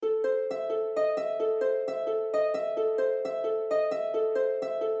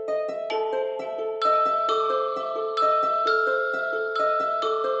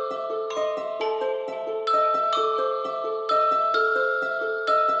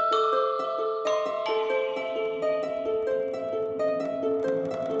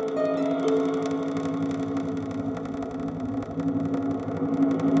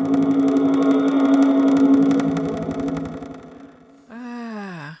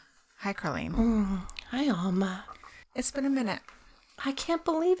Hi, Carlene. Hi, Alma. It's been a minute. I can't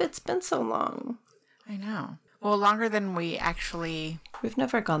believe it's been so long. I know. Well, longer than we actually... We've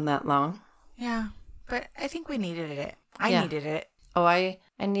never gone that long. Yeah, but I think we needed it. I needed it. Oh, I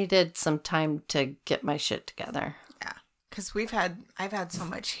needed some time to get my shit together. Yeah, because I've had so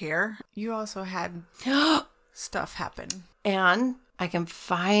much here. You also had stuff happen. And I can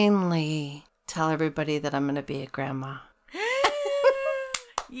finally tell everybody that I'm going to be a grandma.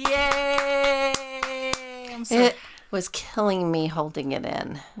 Yay! It was killing me holding it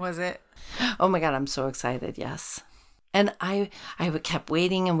in. Was it? Oh my God, I'm so excited, yes. And I kept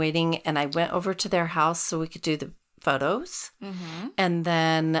waiting and waiting, and I went over to their house so we could do the photos. Mm-hmm. And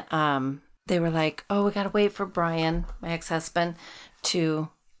then they were like, oh, we got to wait for Brian, my ex-husband, to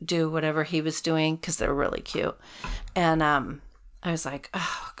do whatever he was doing because they're really cute. And I was like,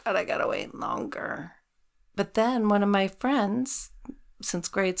 oh, God, I got to wait longer. But then one of my friends since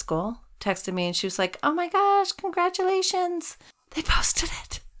grade school texted me, and she was like, oh my gosh, congratulations. They posted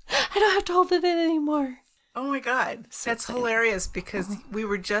it. I don't have to hold it in anymore. Oh my God. So That's exciting. hilarious because we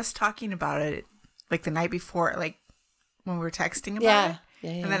were just talking about it like the night before, like when we were texting about it. Yeah.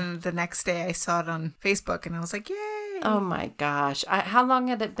 And then the next day I saw it on Facebook and I was like, yay. Oh my gosh. How long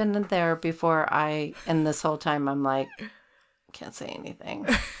had it been there before and this whole time I'm like, can't say anything.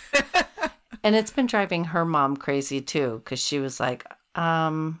 And it's been driving her mom crazy too, because she was like,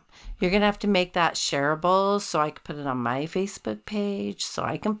 you're going to have to make that shareable so I can put it on my Facebook page so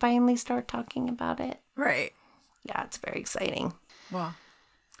I can finally start talking about it. Right. Yeah, it's very exciting. Well,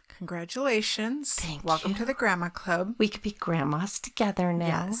 congratulations. Thank Welcome you. to the Grandma Club. We could be grandmas together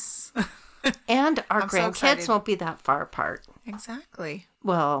now. Yes. And our I'm so grandkids excited. won't be that far apart. Exactly.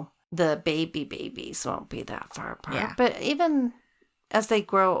 Well, the babies won't be that far apart. Yeah. But even as they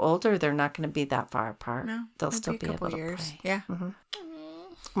grow older, they're not going to be that far apart. No, They'll maybe still a be couple able years. to play. Yeah.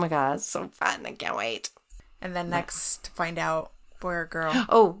 Oh my God, it's so fun. I can't wait. And then next to find out boy or girl.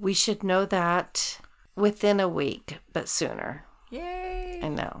 Oh, we should know that within a week, but sooner. Yay. I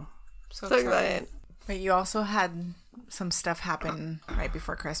know. So So excited. excited. But you also had some stuff happen right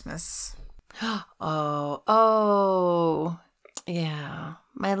before Christmas. Oh, yeah.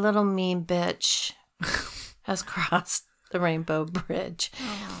 My little mean bitch has crossed the Rainbow Bridge.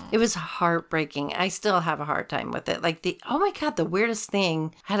 Oh. It was heartbreaking. I still have a hard time with it. Like oh my God, the weirdest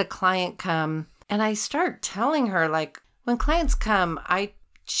thing. I had a client come and I start telling her, like, when clients come, I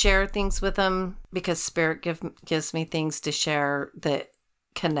share things with them because Spirit gives me things to share that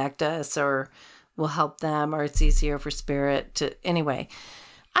connect us or will help them, or it's easier for Spirit to, anyway.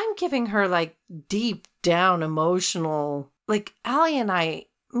 I'm giving her like deep down emotional, like Allie and I,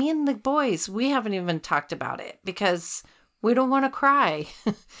 me and the boys, we haven't even talked about it because we don't want to cry.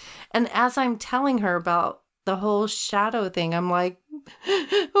 And as I'm telling her about the whole shadow thing, I'm like,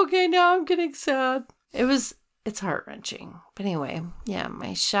 okay, now I'm getting sad. It's heart-wrenching. But anyway, yeah,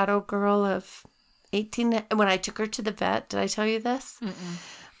 my shadow girl of 18, when I took her to the vet, did I tell you this? Mm-mm.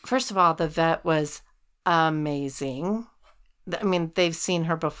 First of all, the vet was amazing. I mean, they've seen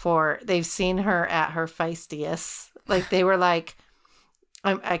her before. They've seen her at her feistiest. Like, they were like,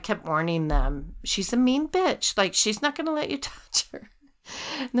 I kept warning them, she's a mean bitch. Like, she's not going to let you touch her.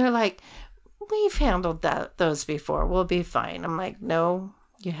 And they're like, we've handled those before. We'll be fine. I'm like, no,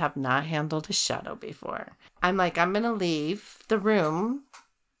 you have not handled a shadow before. I'm like, I'm going to leave the room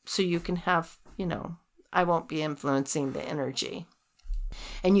so you can have, I won't be influencing the energy.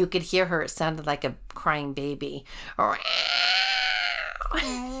 And you could hear her. It sounded like a crying baby.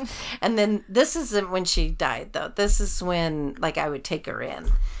 And then this isn't when she died, though. This is when, like, I would take her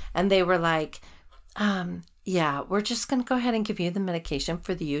in. And they were like, yeah, we're just going to go ahead and give you the medication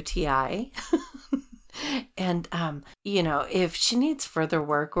for the UTI. And, if she needs further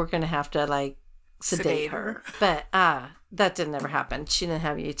work, we're going to have to, like, sedate her. But that didn't ever happen. She didn't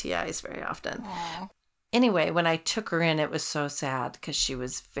have UTIs very often. Aww. Anyway, when I took her in, it was so sad because she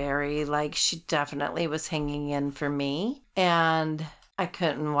was very, she definitely was hanging in for me. And I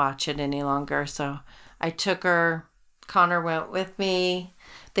couldn't watch it any longer. So I took her. Connor went with me.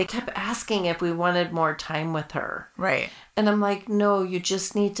 They kept asking if we wanted more time with her. Right. And I'm like, no, you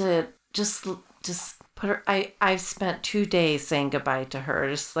just need to just put her. I've spent 2 days saying goodbye to her.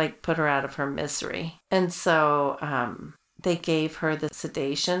 Just put her out of her misery. And so they gave her the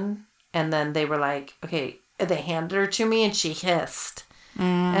sedation. And then they were like, okay, they handed her to me and she hissed.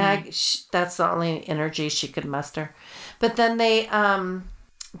 And that's the only energy she could muster. But then they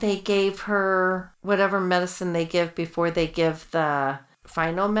gave her whatever medicine they give before they give the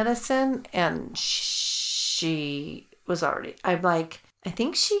final medicine. And she was already, I'm like, I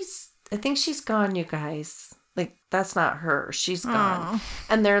think she's gone, you guys. Like, that's not her. She's gone.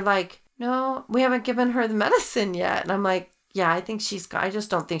 And they're like, no, we haven't given her the medicine yet. And I'm like, yeah, I think she's gone. I just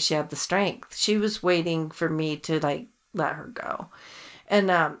don't think she had the strength. She was waiting for me to like let her go.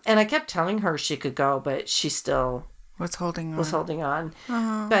 And I kept telling her she could go, but she still was holding on.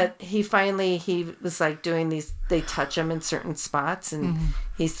 But he was like doing these, they touch him in certain spots. And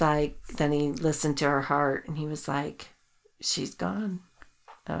he's like, then he listened to her heart and he was like, she's gone.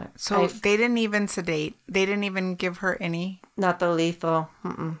 So they didn't even sedate. They didn't even give her any. Not the lethal.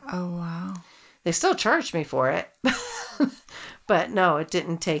 Oh, wow. They still charged me for it. But no, it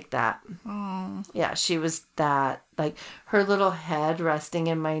didn't take that. Oh. Yeah, she was that, like, her little head resting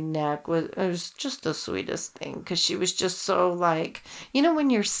in my neck it was just the sweetest thing. Because she was just so, like, you know when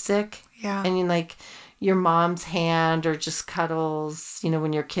you're sick? Yeah. And you, like, your mom's hand or just cuddles, you know,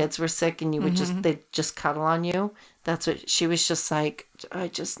 when your kids were sick and you would they'd just cuddle on you. That's what she was just like, I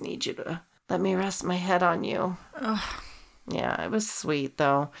just need you to let me rest my head on you. Ugh. Yeah, it was sweet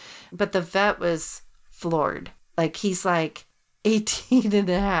though. But the vet was floored. Like, he's like 18 and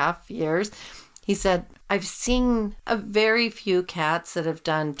a half years. He said, I've seen a very few cats that have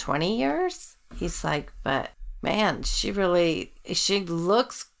done 20 years. He's like, but man, she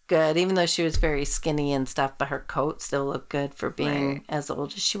looks good, even though she was very skinny and stuff, but her coat still looked good for being as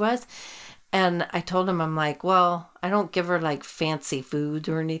old as she was. And I told him, I'm like, well, I don't give her like fancy food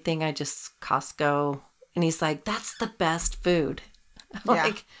or anything. I just Costco. And he's like, that's the best food. I'm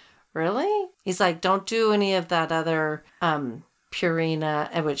like, really? He's like, don't do any of that other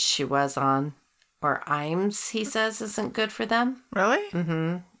Purina, which she was on, or Iams, he says, isn't good for them. Really?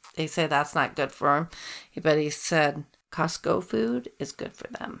 Mm-hmm. They say that's not good for them. But he said Costco food is good for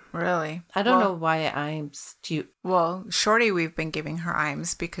them. Really? I don't know why Iams. Well, Shorty, we've been giving her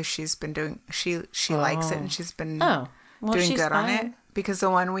Iams because she's been doing, she likes it and she's been doing good on it. Because the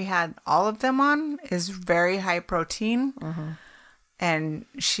one we had all of them on is very high protein. And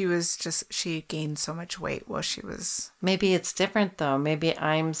she gained so much weight while she was. Maybe it's different though. Maybe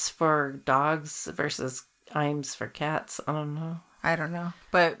Iams for dogs versus Iams for cats. I don't know.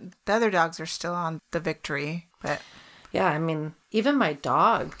 But the other dogs are still on the Victory. But yeah, I mean, even my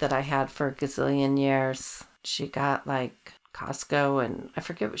dog that I had for a gazillion years, she got like Costco, and I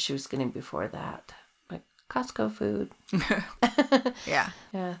forget what she was getting before that. Like Costco food. Yeah.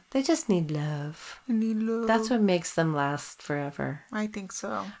 Yeah. They just need love. Love. That's what makes them last forever. I think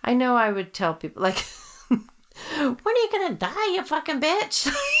so. I know I would tell people, like, when are you going to die, you fucking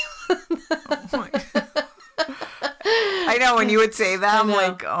bitch? I know when you would say that, I'm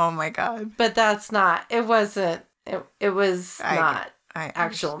like, oh my God. But that's not, it wasn't, it was not I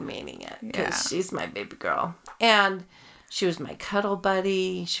actual meaning it. Because Yeah. she's my baby girl. And she was my cuddle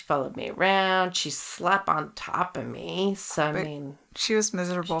buddy. She followed me around. She slept on top of me. So, I mean. She was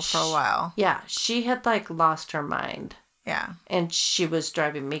miserable for a while. Yeah. She had like lost her mind. Yeah. And she was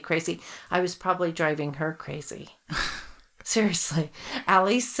driving me crazy. I was probably driving her crazy. Seriously.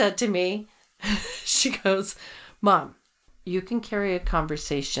 Allie said to me, she goes, Mom, you can carry a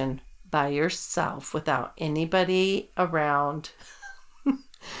conversation by yourself without anybody around.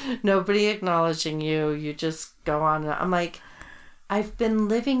 Nobody acknowledging you. You just go on. I'm like, I've been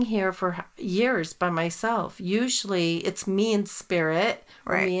living here for years by myself. Usually it's me in spirit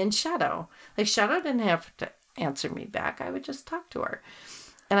or me in Shadow. Like Shadow didn't have to answer me back. I would just talk to her.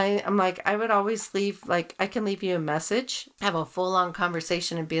 And I'm like, I would always leave, like, I can leave you a message, have a full-on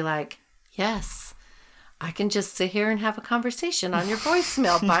conversation and be like, yes, I can just sit here and have a conversation on your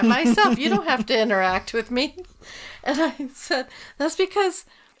voicemail by myself. You don't have to interact with me. And I said, that's because,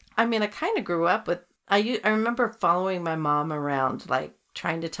 I mean, I kind of grew up with, I remember following my mom around, like,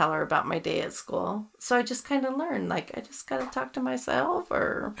 trying to tell her about my day at school. So I just kind of learned, like, I just got to talk to myself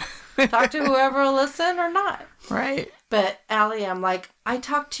or talk to whoever will listen or not. Right. But Allie, I'm like, I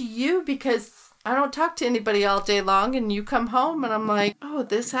talk to you because I don't talk to anybody all day long. And you come home and I'm like, oh,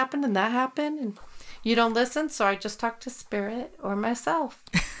 this happened and that happened. And you don't listen. So I just talk to Spirit or myself.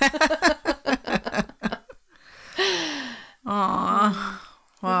 Aww.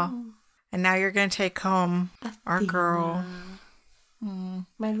 Well, and now you're going to take home our girl.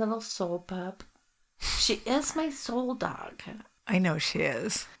 My little soul pup. She is my soul dog. I know she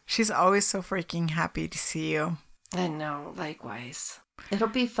is. She's always so freaking happy to see you. I know, likewise. It'll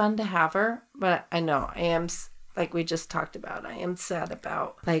be fun to have her, but I know, I am, like we just talked about, I am sad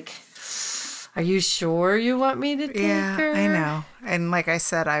about, like, are you sure you want me to take her? Yeah, I know. And like I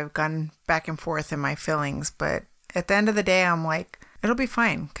said, I've gone back and forth in my feelings, but at the end of the day, I'm like, it'll be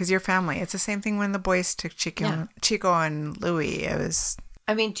fine because you're family. It's the same thing when the boys took Chico and Louie. It was.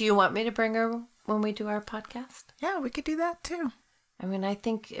 I mean, do you want me to bring her when we do our podcast? Yeah, we could do that too. I mean, I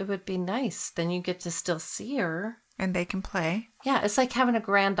think it would be nice. Then you get to still see her. And they can play. Yeah, it's like having a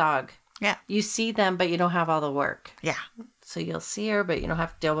grand dog. Yeah. You see them, but you don't have all the work. Yeah. So you'll see her, but you don't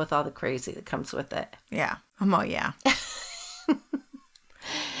have to deal with all the crazy that comes with it. Yeah. Oh, yeah.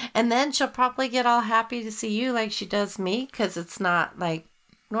 And then she'll probably get all happy to see you like she does me because it's not like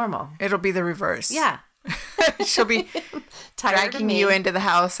normal. It'll be the reverse. Yeah. She'll be dragging you into the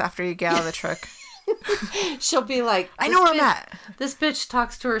house after you get out of the truck. She'll be like, I know where I'm at. This bitch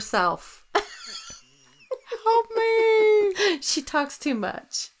talks to herself. Help me. She talks too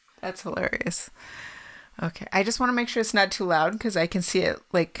much. That's hilarious. Okay. I just want to make sure it's not too loud because I can see it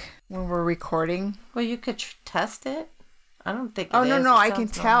like when we're recording. Well, you could test it. I don't think no. I can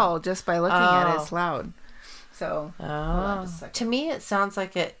tell just by looking at it. It's loud. So. To me, it sounds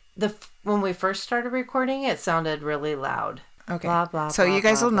like it. When we first started recording, it sounded really loud. Okay. Blah, blah, so blah, you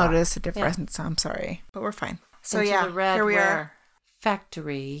guys blah, will blah. Notice a difference. Yeah. I'm sorry, but we're fine. So Into yeah, the red here we are.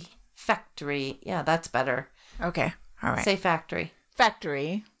 Factory. Yeah, that's better. Okay. All right. Say factory.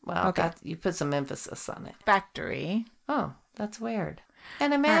 Factory. Well, okay. You put some emphasis on it. Factory. Oh, that's weird.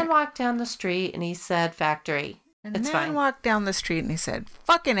 And a man walked down the street and he said factory. And a man walked down the street and he said,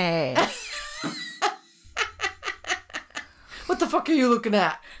 fucking A. What the fuck are you looking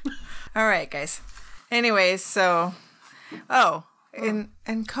at? All right, guys. Anyways, so, and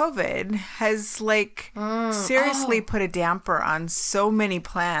COVID has seriously put a damper on so many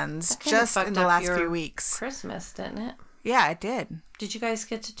plans just in the last few weeks. Christmas, didn't it? Yeah, it did. Did you guys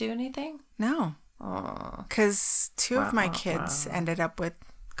get to do anything? No. Because two of my kids ended up with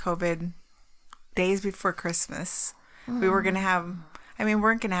COVID days before Christmas. We were going to have, we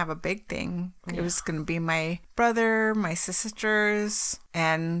weren't going to have a big thing. Yeah. It was going to be my brother, my sisters,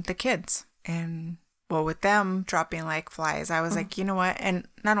 and the kids. And well, with them dropping like flies, I was like, you know what? And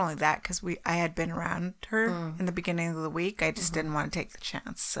not only that, because I had been around her in the beginning of the week. I just didn't want to take the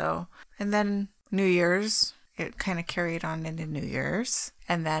chance. So, and then New Year's, it kind of carried on into New Year's.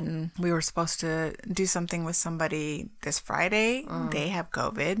 And then we were supposed to do something with somebody this Friday. They have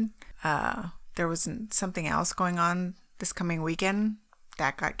COVID. There was something else going on this coming weekend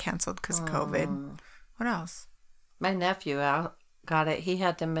that got canceled because of COVID. What else? My nephew got it. He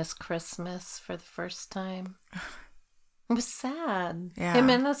had to miss Christmas for the first time. It was sad. Yeah. Him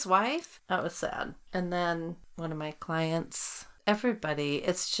and his wife. That was sad. And then one of my clients, everybody.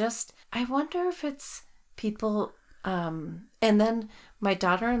 It's just, I wonder if it's people. And then my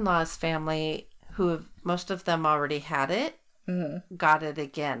daughter-in-law's family, most of them already had it, got it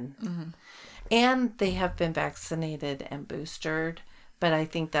again. Mm-hmm. And they have been vaccinated and boosted. But I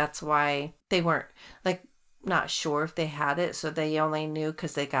think that's why they weren't, not sure if they had it. So they only knew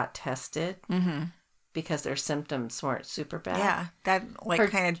because they got tested. Mm-hmm. Because their symptoms weren't super bad. Yeah, that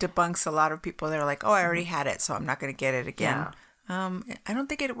kind of debunks a lot of people. They're like, oh, I already had it, so I'm not going to get it again. Yeah. I don't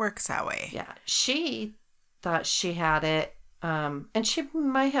think it works that way. Yeah. She thought she had it. And she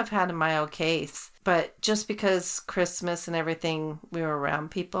might have had a mild case, but just because Christmas and everything, we were around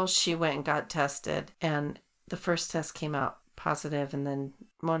people, she went and got tested, and the first test came out positive, and then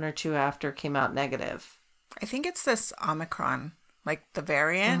one or two after came out negative. I think it's this Omicron, the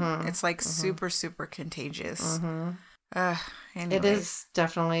variant. Mm-hmm. It's super, super contagious. Mm-hmm. It is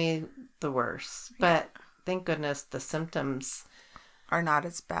definitely the worst, but thank goodness the symptoms are not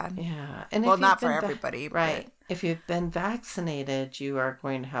as bad. Yeah. And not for everybody. Right. But if you've been vaccinated, you are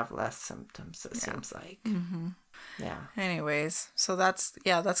going to have less symptoms, it seems like. Mm-hmm. Yeah. Anyways, so that's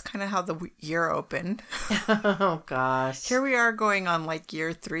kind of how the year opened. Oh, gosh. Here we are going on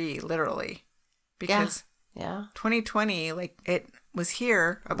year 3, literally. Because 2020, it was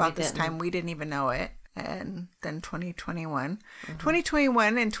here about this time. We didn't even know it. And then 2021. Mm-hmm.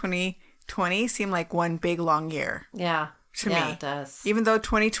 2021 and 2020 seem like one big, long year. Yeah. To me, it does. Even though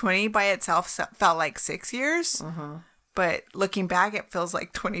 2020 by itself felt like 6 years, but looking back, it feels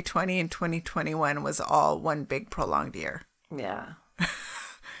like 2020 and 2021 was all one big prolonged year. Yeah,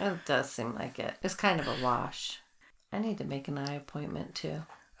 it does seem like it. It's kind of a wash. I need to make an eye appointment too.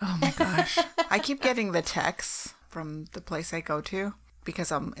 Oh my gosh, I keep getting the texts from the place I go to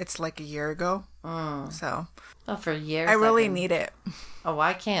because it's a year ago. So, for years, I really need it. Oh,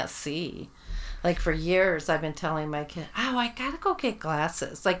 I can't see. For years, I've been telling my kid, I gotta go get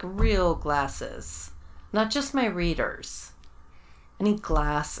glasses, real glasses, not just my readers. I need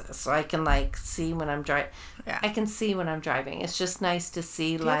glasses so I can see when I'm driving. Yeah. I can see when I'm driving. It's just nice to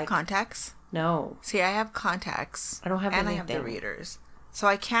see. Do you have contacts? No. See, I have contacts. I don't have anything. And I have the readers, so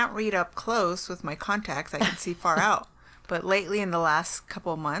I can't read up close with my contacts. I can see far out, But lately, in the last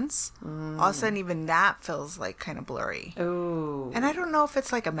couple of months, all of a sudden, even that feels like kind of blurry. Ooh. And I don't know if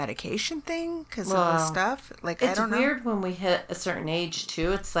it's like a medication thing because of the stuff. Like, I don't know. It's weird when we hit a certain age,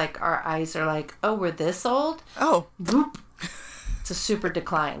 too. It's like our eyes are like, oh, we're this old? Oh. Boop. It's a super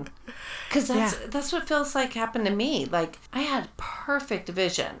decline. Because that's what feels like happened to me. Like, I had perfect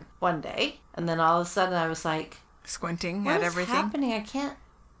vision one day, and then all of a sudden I was like... Squinting at everything. What is happening?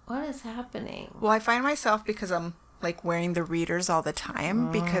 What is happening? Well, I find myself, because I'm like wearing the readers all the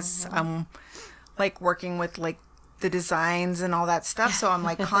time, because I'm like working with like the designs and all that stuff. So I'm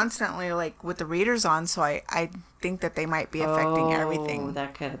like constantly like with the readers on. So I think that they might be affecting everything.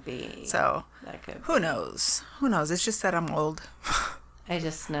 That could be. So that could who knows? Who knows? It's just that I'm old. I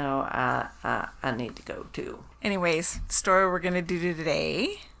just know I need to go too. Anyways, the story we're going to do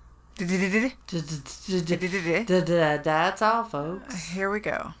today. That's all, folks. Here we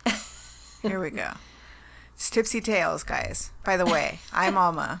go. Here we go. It's Tipsy Tales, guys. By the way, I'm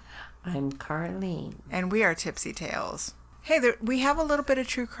Alma. I'm Carlene. And we are Tipsy Tales. Hey, we have a little bit of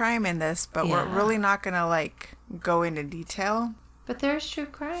true crime in this, but we're really not going to, like, go into detail. But there's true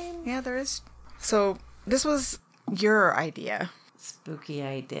crime. Yeah, there is. So, this was your idea. Spooky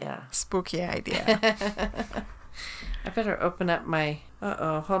idea. Spooky idea. I better open up my...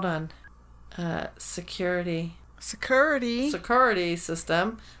 hold on. Security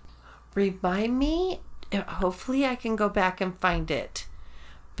system. Remind me... Hopefully I can go back and find it.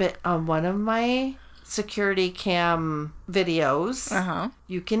 But on one of my security cam videos,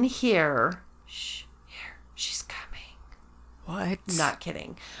 you can hear, shh, here, she's coming. What? Not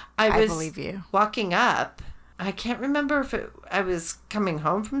kidding. I believe you. Walking up. I can't remember if I was coming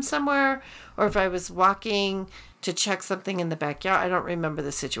home from somewhere or if I was walking to check something in the backyard. I don't remember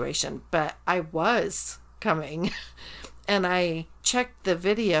the situation, but I was coming. And I checked the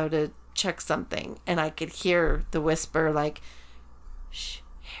video to check something, and I could hear the whisper like, shh,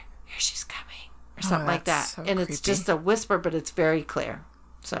 here she's coming, or something like that. So and creepy. It's just a whisper, but it's very clear.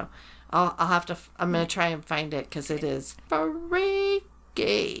 So I'm going to try and find it because it is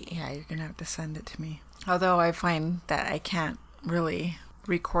freaky. Yeah, you're going to have to send it to me. Although I find that I can't really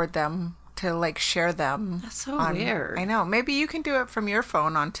record them to like share them. That's so weird. I know. Maybe you can do it from your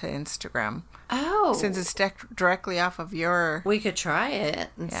phone onto Instagram. Oh. Since it's directly off of your... We could try it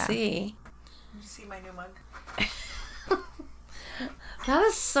and see. Did you see my new mug? That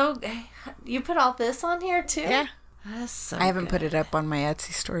is so... You put all this on here too? Yeah. That's so I haven't put it up on my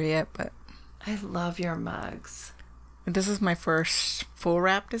Etsy store yet, but... I love your mugs. This is my first full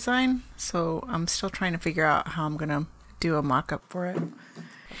wrap design, so I'm still trying to figure out how I'm going to do a mock-up for it.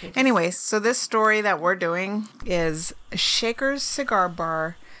 Okay. Anyways, so this story that we're doing is Shaker's Cigar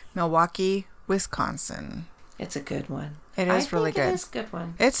Bar, Milwaukee, Wisconsin. It's a good one. It is really good. It is a good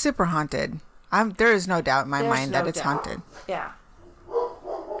one. It's super haunted. There is no doubt in my mind that it's haunted. Yeah.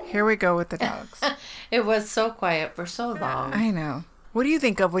 Here we go with the dogs. It was so quiet for so long. I know. What do you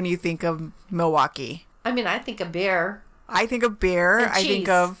think of when you think of Milwaukee? I mean, I think of beer. I think of beer. I think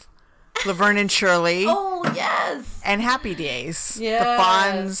of Laverne and Shirley. Oh, yes. And Happy Days.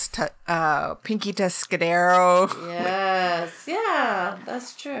 Yes. The Fonz, Pinky Tuscadero. Yes. Yeah,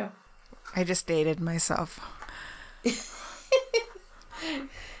 that's true. I just dated myself.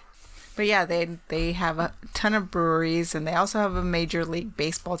 But yeah, they have a ton of breweries, and they also have a Major League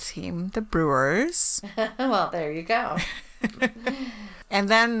Baseball team, the Brewers. Well, there you go. And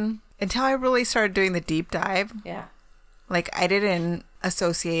then, until I really started doing the deep dive, like, I didn't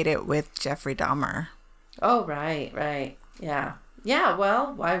associate it with Jeffrey Dahmer. Oh, right. Yeah. Yeah,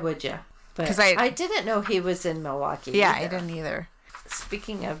 well, why would you? Because I didn't know he was in Milwaukee. Yeah, either. I didn't either.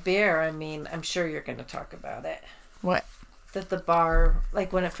 Speaking of beer, I mean, I'm sure you're going to talk about it. What? That the bar,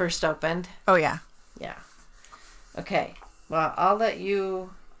 like when it first opened. Oh, yeah. Yeah. Okay. Well, I'll let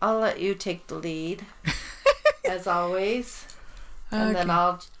you take the lead, as always. Okay. And then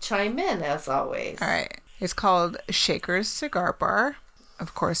I'll chime in, as always. All right. It's called Shaker's Cigar Bar.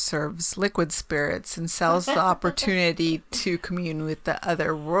 Of course, serves liquid spirits and sells the opportunity to commune with the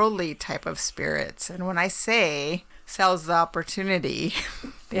otherworldly type of spirits. And when I say sells the opportunity,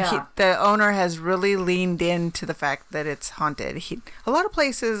 the owner has really leaned into the fact that it's haunted. A lot of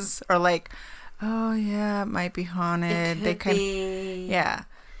places are like, oh yeah, it might be haunted. It could be. Yeah.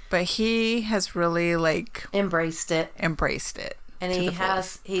 But he has really like embraced it. And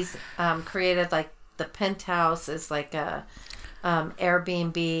he's created like the penthouse is like a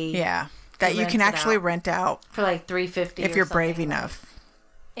Airbnb. Yeah. That you can actually rent out for like $350 if you're brave enough.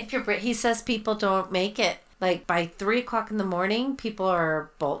 He says people don't make it. Like by 3:00 in the morning, people are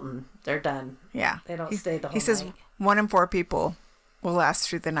bolting. They're done. Yeah. They don't stay the whole night. He says 1 in 4 people will last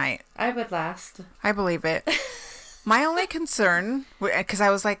through the night. I would last. I believe it. My only concern, because I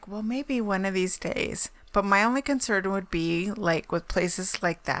was like, well, maybe one of these days, but my only concern would be like with places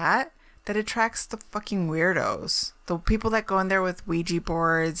like that attracts the fucking weirdos. The people that go in there with Ouija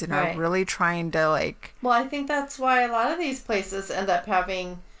boards and are really trying to like... Well, I think that's why a lot of these places end up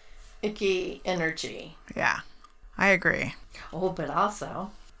having icky energy. Yeah, I agree. Oh, but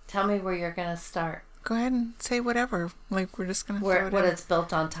also, tell me where you're going to start. Go ahead and say whatever. Like, we're just going to... What it's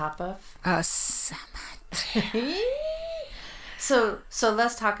built on top of? A cemetery. So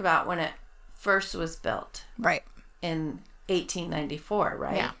let's talk about when it first was built. Right. In 1894,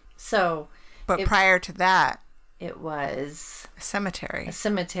 right? Yeah. So... But prior to that... It was... A cemetery. A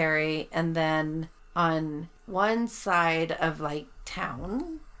cemetery. And then on one side of, like,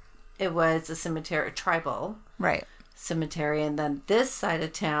 town, it was a cemetery, a tribal... Right. Cemetery, and then this side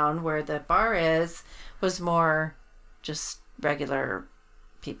of town where the bar is was more just regular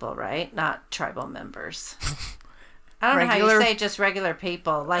people, right? Not tribal members. I don't know how you say just regular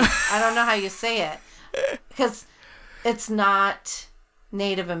people. Like, I don't know how you say it because it's not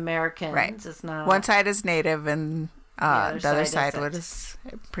Native Americans. Right. It's not. One side is Native and the other side was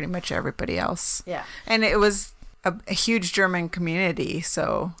pretty much everybody else. Yeah. And it was a huge German community,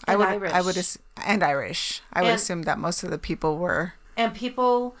 so and Irish. I would assume that most of the people were. And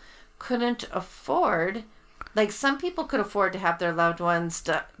people couldn't afford, like some people could afford to have their loved ones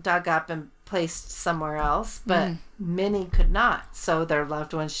dug up and placed somewhere else, but many could not. So their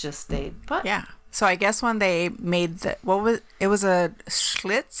loved ones just stayed put. Yeah. So I guess when they made it was a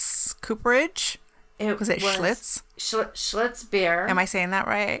Schlitz cooperage. Was it Schlitz? Schlitz beer. Am I saying that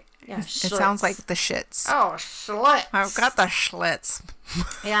right? Yeah, it sounds like the shits. Oh, Schlitz. I've got the Schlitz.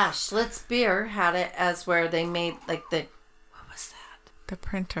 Yeah, Schlitz beer had it as where they made like the... What was that? The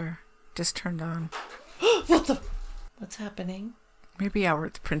printer just turned on. What's happening? Maybe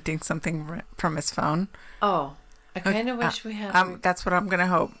Albert's printing something from his phone. Oh, I kind of wish we had... That's what I'm going to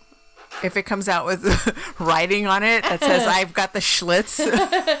hope. If it comes out with writing on it that says, I've got the Schlitz.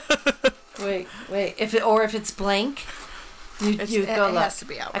 Wait. If it's blank... You go it look. Has to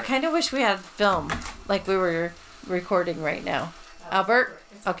be Albert. I kind of wish we had film like we were recording right now. Albert?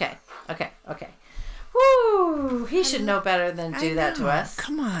 Okay. Woo! He should know better than do that to us.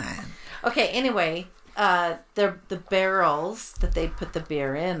 Come on. Okay, anyway, the barrels that they put the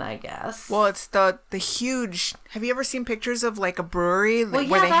beer in, I guess. Well, it's the huge... Have you ever seen pictures of like a brewery where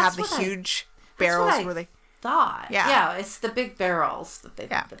they have the huge barrels where they... thought. Yeah, it's the big barrels that they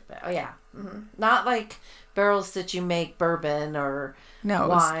put the... Oh, yeah. Mm-hmm. Not like... barrels that you make bourbon or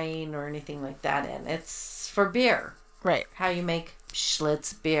wine or anything like that in. It's for beer. Right. How you make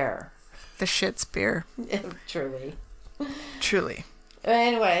Schlitz beer. The shit's beer. Truly.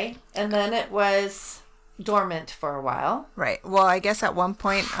 Anyway, and then it was dormant for a while. Right. Well, I guess at one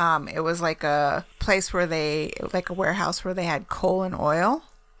point it was like a place where like a warehouse where they had coal and oil.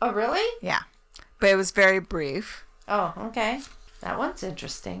 Oh, really? Yeah. But it was very brief. Oh, okay. That one's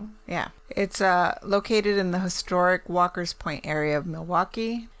interesting. Yeah. It's located in the historic Walker's Point area of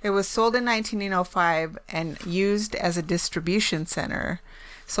Milwaukee. It was sold in 1905 and used as a distribution center.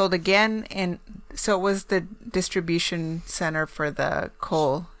 Sold again, so it was the distribution center for the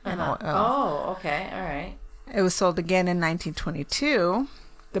coal and oil. Oh, okay. All right. It was sold again in 1922.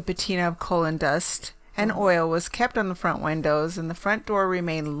 The patina of coal and dust and oil was kept on the front windows, and the front door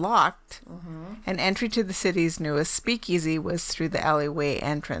remained locked. Mm-hmm. And entry to the city's newest speakeasy was through the alleyway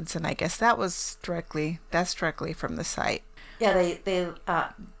entrance, and I guess that's directly from the site. Yeah, they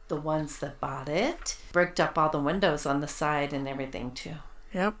the ones that bought it bricked up all the windows on the side and everything too.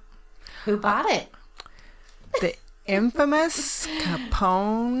 Yep. Who bought it? The infamous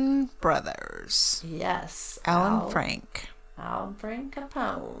Capone brothers. Yes. Al Frank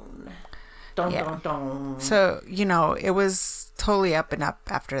Capone. Dun. So, it was totally up and up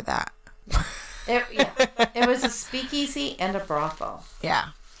after that. It was a speakeasy and a brothel. Yeah,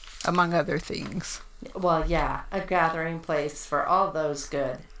 among other things. Well, yeah, a gathering place for all those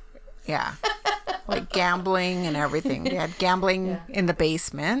good. Yeah, like gambling and everything. They had gambling in the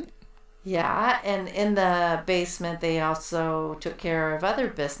basement. Yeah, and in the basement they also took care of other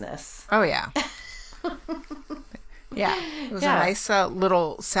business. Oh, yeah. Yeah, it was a nice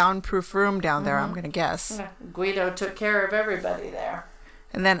little soundproof room down there, I'm going to guess. Guido took care of everybody there.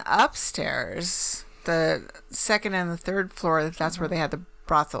 And then upstairs, the second and the third floor, that's where they had the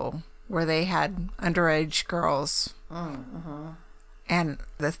brothel, where they had underage girls. Mm-hmm. And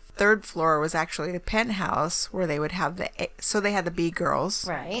the third floor was actually the penthouse where they would have so they had the B girls.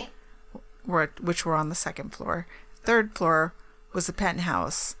 Right. Which were on the second floor. Third floor was the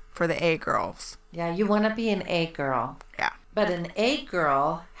penthouse for the A girls. Yeah, you want to be an A girl. Yeah. But an A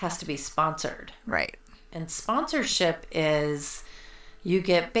girl has to be sponsored. Right. And sponsorship is you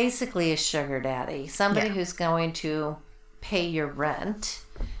get basically a sugar daddy, somebody who's going to pay your rent.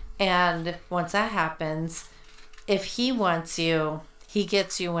 And once that happens, if he wants you, he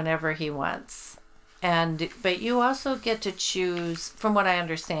gets you whenever he wants. But you also get to choose, from what I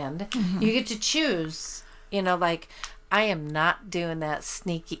understand, you get to choose, like, I am not doing that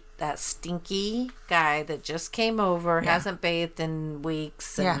stinky guy that just came over, hasn't bathed in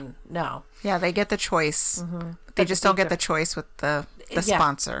weeks. And no. Yeah, they get the choice. They just don't get the choice with the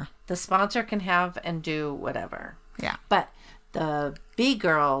sponsor. The sponsor can have and do whatever. Yeah. But the B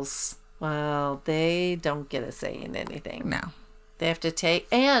girls, well, they don't get a say in anything. No. They have to take,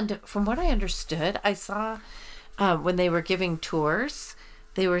 and from what I understood, I saw when they were giving tours,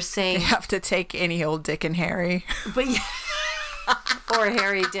 they were saying they have to take any old Dick and Harry, but or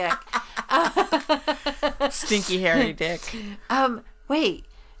Harry Dick, stinky Harry Dick. Wait,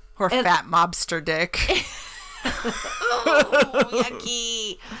 or fat mobster Dick. Oh,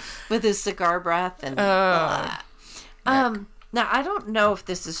 yucky, with his cigar breath and. Now I don't know if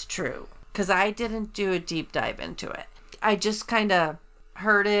this is true because I didn't do a deep dive into it. I just kind of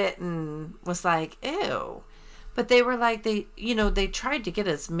heard it and was like, ew. But they were like, they tried to get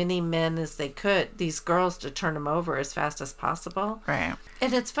as many men as they could, these girls, to turn them over as fast as possible. Right.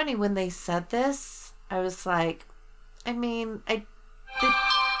 And it's funny, when they said this, I was like, they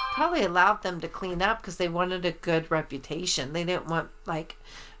probably allowed them to clean up because they wanted a good reputation. They didn't want, like,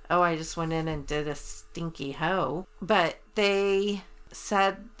 oh, I just went in and did a stinky hoe. But they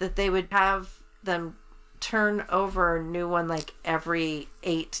said that they would have them turn over a new one like every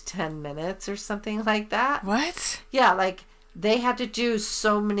 8 to 10 minutes or something like that. What? Yeah, like they had to do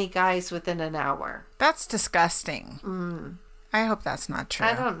so many guys within an hour. That's disgusting. I hope that's not true.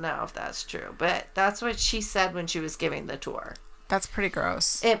 I don't know if that's true, but that's what she said when she was giving the tour. That's pretty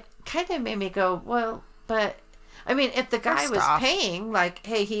gross. It kind of made me go, well, but I mean, if the guy was paying, like,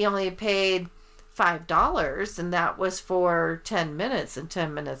 hey, he only paid $5 and that was for 10 minutes and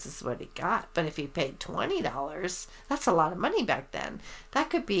 10 minutes is what he got. But if he paid $20, that's a lot of money back then. That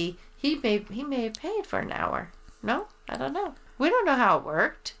could be, he may have paid for an hour. No, I don't know. We don't know how it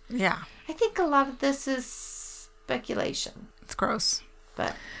worked. Yeah. I think a lot of this is speculation. It's gross.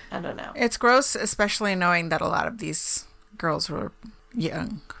 But I don't know. It's gross, especially knowing that a lot of these girls were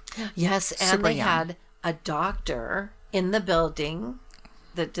young. Yes, and super they young. had a doctor in the building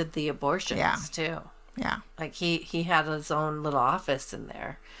that did the abortions too. Yeah. Like he had his own little office in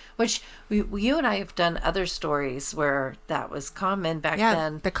there, which you and I have done other stories where that was common back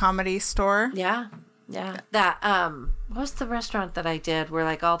then. The Comedy Store. Yeah. Yeah. That, what was the restaurant that I did where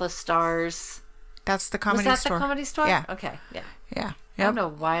like all the stars. That's the Comedy Store. Was that the Comedy Store? Yeah. Okay. Yeah. Yeah. I don't know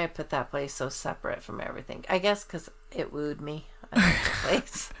why I put that place so separate from everything. I guess because it wooed me. I like the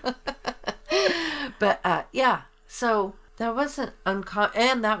place. But, yeah. So that wasn't uncommon.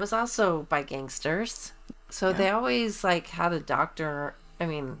 And that was also by gangsters. So they always like had a doctor. I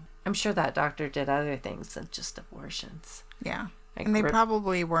mean, I'm sure that doctor did other things than just abortions. Yeah. Like and they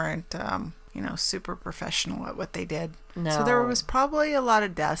probably weren't, super professional at what they did. No. So there was probably a lot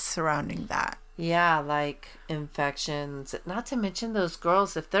of deaths surrounding that. Yeah, like infections. Not to mention those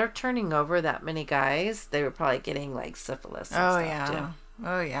girls, if they're turning over that many guys, they were probably getting like syphilis and stuff too.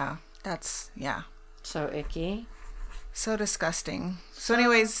 Oh, yeah. That's, yeah. So icky. So disgusting. So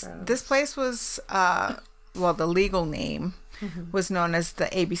anyways, this place was, the legal name was known as the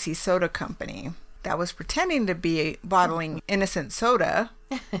ABC Soda Company. That was pretending to be bottling innocent soda.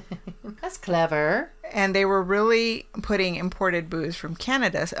 That's clever. And they were really putting imported booze from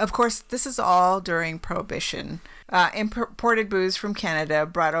Canada. Of course, this is all during Prohibition. Imported booze from Canada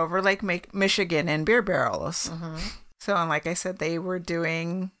brought over like Michigan in beer barrels. So, and like I said, they were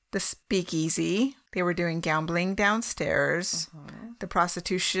doing the speakeasy. They were doing gambling downstairs, the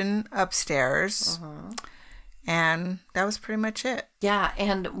prostitution upstairs. And that was pretty much it. Yeah,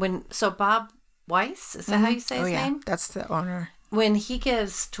 and Bob Weiss, is that how you say his name? That's the owner. When he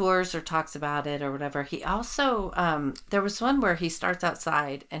gives tours or talks about it or whatever, he also, there was one where he starts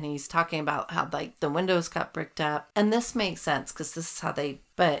outside and he's talking about how like the windows got bricked up. And this makes sense because this is how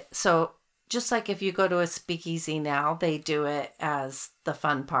so just like if you go to a speakeasy now, they do it as the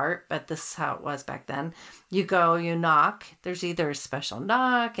fun part, but this is how it was back then. You go, you knock, there's either a special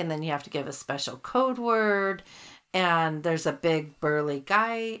knock and then you have to give a special code word. And there's a big burly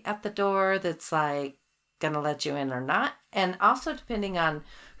guy at the door that's like going to let you in or not. And also depending on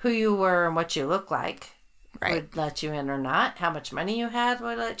who you were and what you look like would let you in or not. How much money you had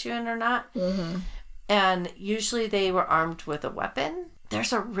would let you in or not. And usually they were armed with a weapon.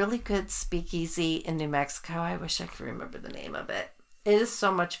 There's a really good speakeasy in New Mexico. I wish I could remember the name of it. It is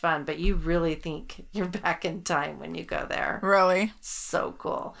so much fun, but you really think you're back in time when you go there. Really? So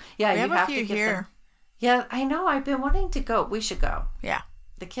cool. Yeah, we you have a few here. Them. Yeah, I know. I've been wanting to go. We should go. Yeah.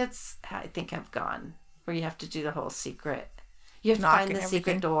 The kids, I think, have gone where you have to do the whole secret. You have to find the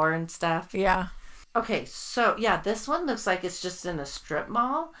secret door and stuff. Yeah. Okay, so yeah, this one looks like it's just in a strip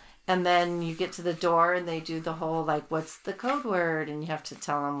mall. And then you get to the door and they do the whole, like, what's the code word? And you have to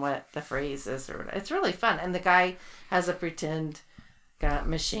tell them what the phrase is or whatever. It's really fun. And the guy has a pretend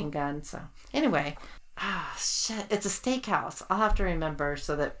machine gun. So anyway, shit, it's a steakhouse. I'll have to remember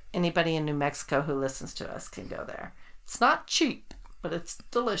so that anybody in New Mexico who listens to us can go there. It's not cheap, but it's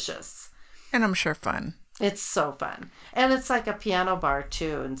delicious. And I'm sure fun. It's so fun. And it's like a piano bar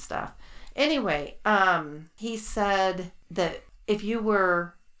too and stuff. Anyway, he said that if you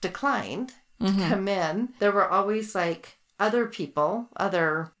were declined to come in, there were always like other people,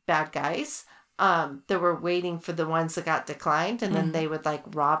 other bad guys that were waiting for the ones that got declined, and then they would like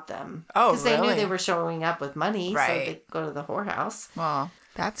rob them. Oh, because they knew they were showing up with money, right. So they'd go to the whorehouse. Well,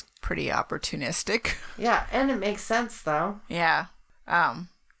 that's pretty opportunistic. Yeah, and it makes sense though. Yeah.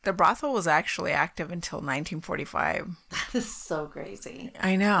 The brothel was actually active until 1945. That is so crazy.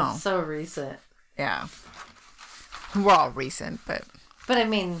 I know. It's so recent. Yeah. Well, recent, but I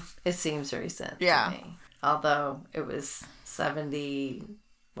mean, it seems recent yeah. to me. Although it was 70,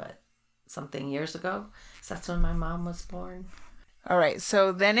 something years ago. So that's when my mom was born. All right.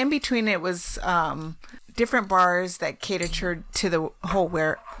 So then in between it was different bars that catered to the whole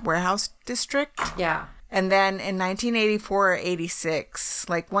warehouse district. Yeah. And then in 1984 or 86,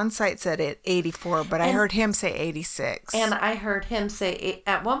 like one site said it 84, but I heard him say 86. And I heard him say,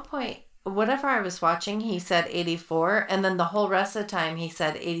 at one point, whatever I was watching, he said 84. And then the whole rest of the time, he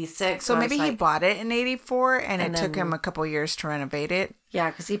said 86. So maybe he bought it in 84 and it took him a couple years to renovate it. Yeah,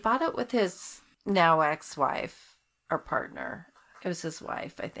 because he bought it with his now ex-wife or partner. It was his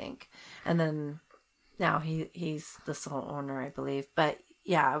wife, I think. And then now he's the sole owner, I believe. But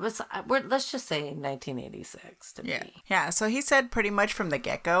yeah, it was. Let's just say 1986 to me. Yeah. So he said pretty much from the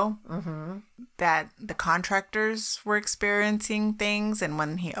get-go that the contractors were experiencing things, and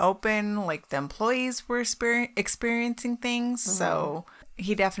when he opened, like the employees were experiencing things. So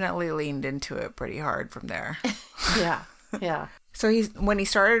he definitely leaned into it pretty hard from there. Yeah. So when he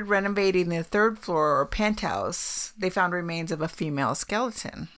started renovating the third floor or penthouse, they found remains of a female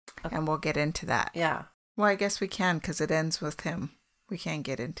skeleton, and we'll get into that. Yeah. Well, I guess we can because it ends with him. We can't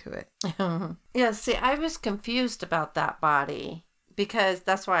get into it. Yeah, see, I was confused about that body because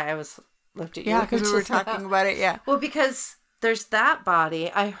that's why I looked at you. Yeah, because we were talking about it, yeah. Well, because there's that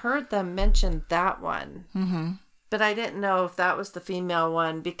body. I heard them mention that one. Mm-hmm. But I didn't know if that was the female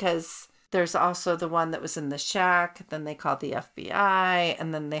one because there's also the one that was in the shack. Then they called the FBI,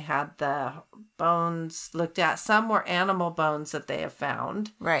 and then they had the bones looked at. Some were animal bones that they have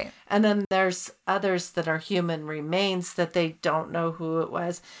found. Right. And then there's others that are human remains that they don't know who it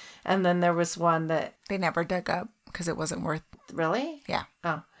was. And then there was one that they never dug up because it wasn't worth. Really? Yeah.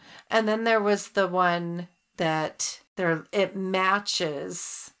 Oh. And then there was the one that it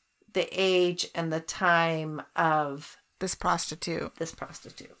matches the age and the time of this prostitute.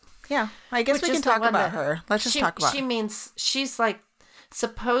 Yeah, I guess we can talk about her. Let's just talk about her. She means she's like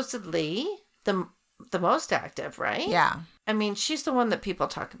supposedly the most active, right? Yeah. I mean, she's the one that people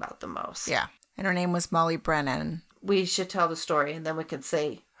talk about the most. Yeah. And her name was Molly Brennan. We should tell the story and then we could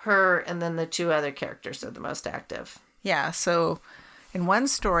say her and then the two other characters are the most active. Yeah. So in one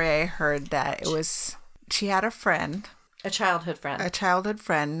story I heard that she had a friend. A childhood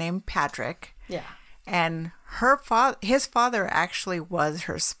friend named Patrick. Yeah. And his father actually was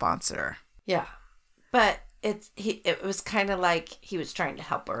her sponsor. Yeah. But it was kind of like he was trying to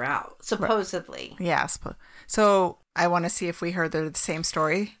help her out, supposedly. Yeah. So I want to see if we heard the same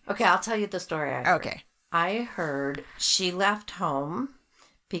story. Okay, I'll tell you the story I heard. Okay. I heard she left home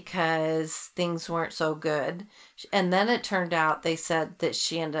because things weren't so good. And then it turned out they said that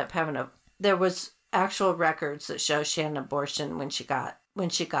she ended up having there was actual records that show she had an abortion when she got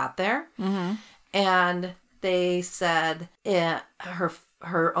there. Mm-hmm. And they said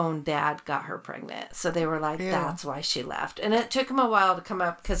her own dad got her pregnant. So they were like, that's why she left. And it took them a while to come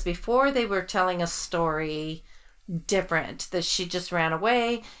up because before they were telling a story different, that she just ran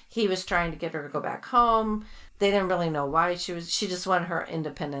away. He was trying to get her to go back home. They didn't really know why she just wanted her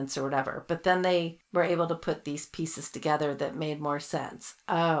independence or whatever. But then they were able to put these pieces together that made more sense.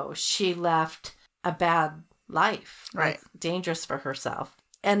 Oh, she left a bad life. Right. Like, dangerous for herself.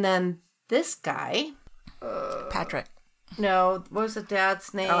 And then this guy. Patrick. No, what was the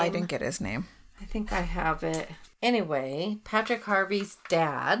dad's name? Oh, I didn't get his name. I think I have it. Anyway, Patrick Harvey's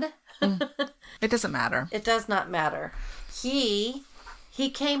dad. It doesn't matter. It does not matter. He he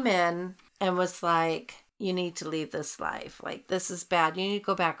came in and was like, you need to leave this life. Like, this is bad. You need to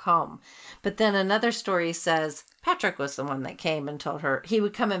go back home. But then another story says Patrick was the one that came and told her he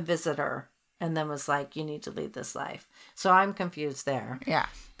would come and visit her and then was like, you need to leave this life. So I'm confused there. Yeah.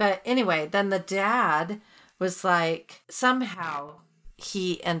 But anyway, then the dad was like, somehow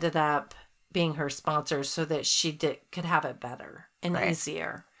he ended up being her sponsor so that she could have it better and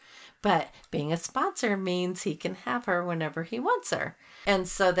easier. But being a sponsor means he can have her whenever he wants her. And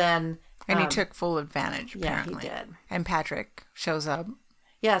so then... And he took full advantage, apparently. Yeah, he did. And Patrick shows up.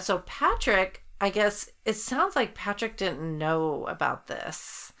 Yeah, so Patrick, I guess, it sounds like Patrick didn't know about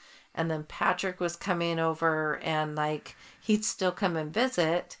this. And then Patrick was coming over and, like, he'd still come and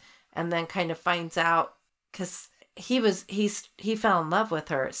visit and then kind of finds out, because he fell in love with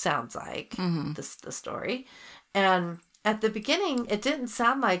her, it sounds like, the story. And at the beginning, it didn't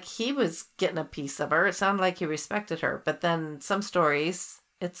sound like he was getting a piece of her. It sounded like he respected her. But then some stories...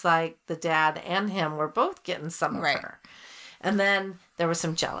 It's like the dad and him were both getting some of her. And then there was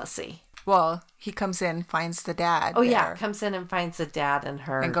some jealousy. Well, he comes in, finds the dad. Oh, yeah. Comes in and finds the dad and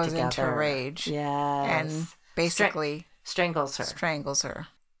her and goes together. Into a rage. Yes. And basically... strangles her. Strangles her.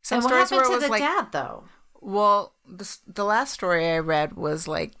 Some and what happened to the dad, though? Well, the last story I read was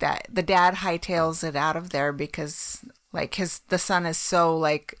like that the dad hightails it out of there because like the son is so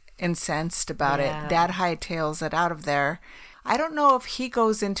like incensed about it. Dad hightails it out of there. I don't know if he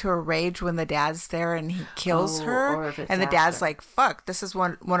goes into a rage when the dad's there and he kills her. Or if it's and the dad's like, fuck, this is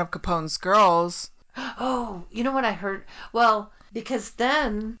one of Capone's girls. Oh, you know what I heard? Well, because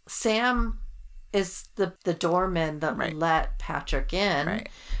then Sam is the doorman that let Patrick in. Right.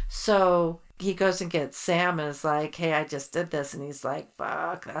 So he goes and gets Sam and is like, hey, I just did this. And he's like,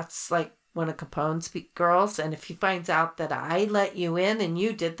 fuck, that's like one of Capone's girls. And if he finds out that I let you in and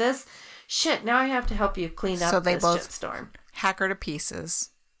you did this, shit, now I have to help you clean up this shitstorm. Hack her to pieces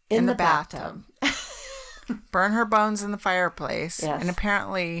in the bathtub. Burn her bones in the fireplace. Yes. And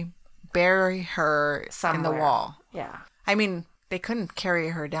apparently bury her somewhere in the wall. Yeah. I mean, they couldn't carry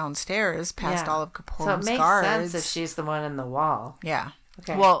her downstairs past all of Capone's guards. So it makes sense if she's the one in the wall. Yeah.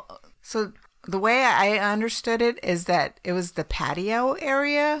 Okay. Well, so the way I understood it is that it was the patio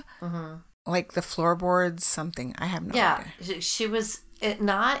area, like the floorboards, something. I have no idea. Yeah. She was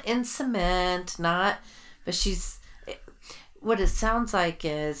not in cement, but she's... What it sounds like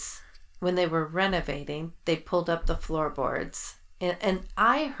is when they were renovating, they pulled up the floorboards. And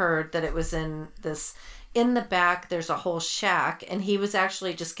I heard that it was in the back, there's a whole shack, and he was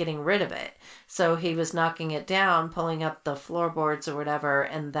actually just getting rid of it. So he was knocking it down, pulling up the floorboards or whatever,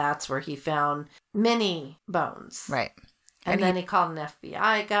 and that's where he found many bones. Right. And then he called an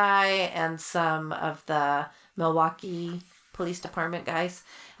FBI guy and some of the Milwaukee Police Department guys.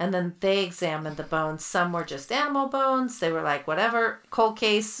 And then they examined the bones. Some were just animal bones. They were like, whatever, cold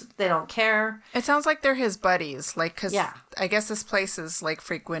case, they don't care. It sounds like they're his buddies. Like, because I guess this place is like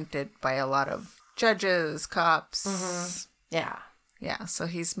frequented by a lot of judges, cops. Mm-hmm. Yeah. Yeah, so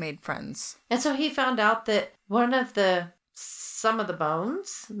he's made friends. And so he found out that some of the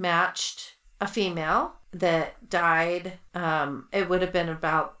bones matched a female that died. It would have been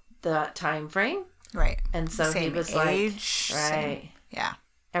about the time frame. Right. And so same he was age, like, right. Yeah.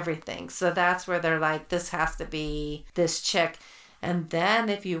 Everything. So that's where they're like, this has to be this chick. And then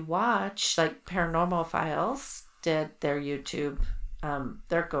if you watch, like Paranormal Files did their YouTube,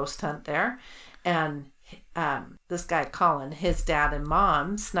 their ghost hunt there. And this guy, Colin, his dad and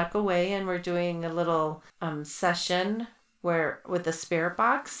mom snuck away and were doing a little session with the spirit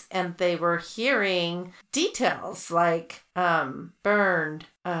box. And they were hearing details like burned,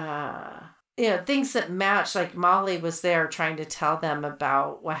 things that match, like Molly was there trying to tell them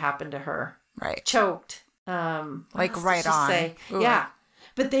about what happened to her. Right. Choked. Like right on. Yeah.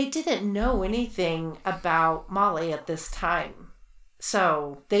 But they didn't know anything about Molly at this time.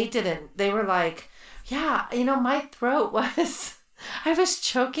 So they were like, yeah, my throat I was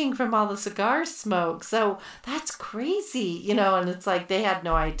choking from all the cigar smoke. So that's crazy, and it's like they had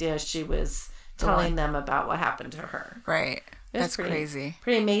no idea she was telling them about what happened to her. Right. That's crazy.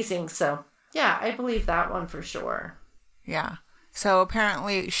 Pretty amazing. So yeah, I believe that one for sure. Yeah. So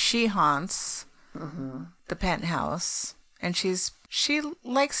apparently she haunts the penthouse, and she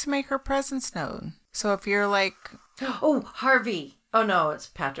likes to make her presence known. So if you're like... Oh, Harvey. Oh, no, it's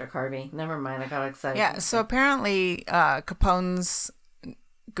Patrick Harvey. Never mind. I got excited. Yeah. So apparently Capone's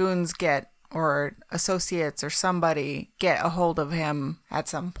goons or associates or somebody get a hold of him at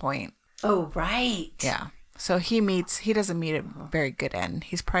some point. Oh, right. Yeah. So he doesn't meet a very good end.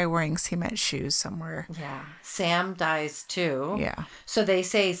 He's probably wearing cement shoes somewhere. Yeah. Sam dies too. Yeah. So they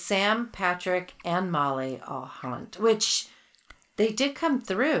say Sam, Patrick, and Molly all haunt, which they did come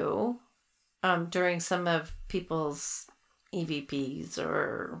through during some of people's EVPs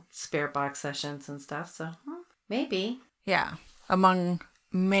or spirit box sessions and stuff. So maybe. Yeah. Among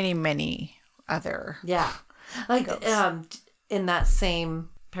many, many other. Yeah. Like in that same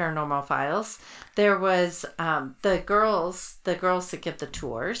Paranormal Files, there was the girls that give the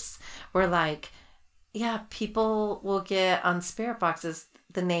tours were like, yeah, people will get on spirit boxes.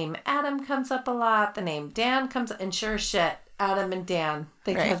 The name Adam comes up a lot. The name Dan comes up. And sure as shit, Adam and Dan,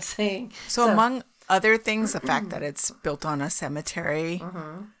 they kept saying. So among other things, the fact that it's built on a cemetery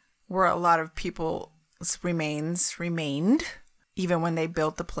where a lot of people's remains remained even when they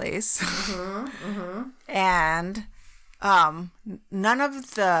built the place. And none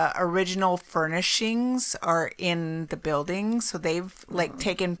of the original furnishings are in the building. So they've like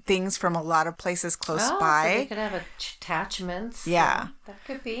taken things from a lot of places close by. So they could have attachments. Yeah. That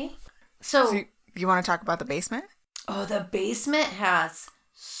could be. So you want to talk about the basement? Oh, the basement has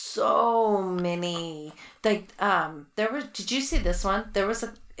so many. Like, did you see this one?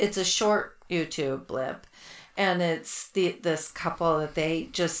 It's a short YouTube blip, and it's this couple that they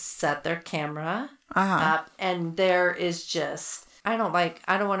just set their camera up, and there is just, I don't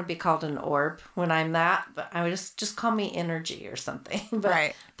want to be called an orb when I'm that, but I would just call me energy or something.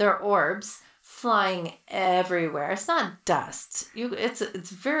 But they're orbs flying everywhere. It's not dust. It's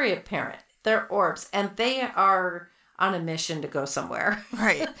very apparent. They're orbs, and they are on a mission to go somewhere.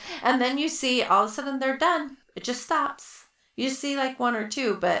 Right. And then you see all of a sudden they're done. It just stops. You see like one or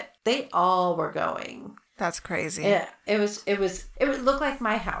two, but they all were going. That's crazy. Yeah. It would look like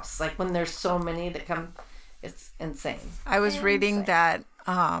my house. Like when there's so many that come, it's insane. I was reading that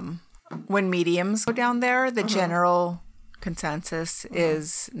when mediums go down there, the general consensus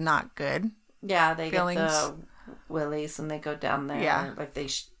is not good. Yeah, they get the willies and they go down there. Yeah. Like they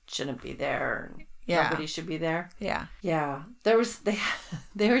shouldn't be there. Yeah. Nobody should be there. Yeah. Yeah. They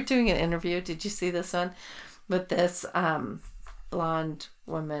were doing an interview. Did you see this one? With this blonde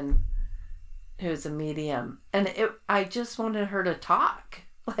woman who's a medium. And I just wanted her to talk.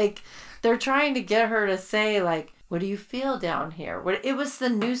 Like, they're trying to get her to say, like, what do you feel down here? It was the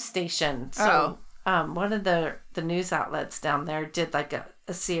news station. So one of the news outlets down there did like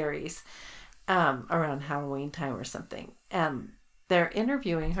a series around Halloween time or something. And they're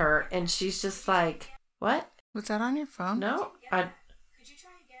interviewing her, and she's just like, what? Was that on your phone? No. Could you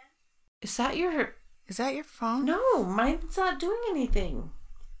try again? Is that your phone? No, mine's not doing anything.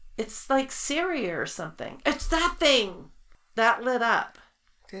 It's like Siri or something. It's that thing that lit up.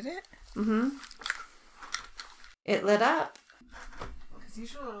 Did it? Mm-hmm. It lit up. Because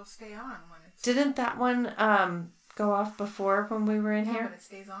usually it'll stay on when it's... Didn't that one go off before when we were in here? Yeah, but it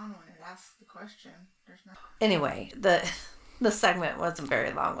stays on when it asks the question. There's no... Anyway, the segment wasn't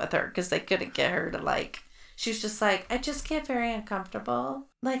very long with her because they couldn't get her to like... She was just like, I just get very uncomfortable.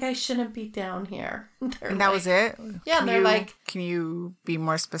 Like, I shouldn't be down here. And that was it? Yeah, Can you be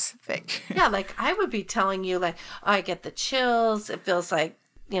more specific? Yeah, like, I would be telling you, like, oh, I get the chills. It feels like,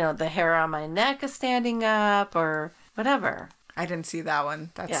 the hair on my neck is standing up or whatever. I didn't see that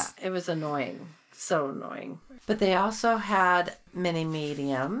one. Yeah, it was annoying. So annoying. But they also had mini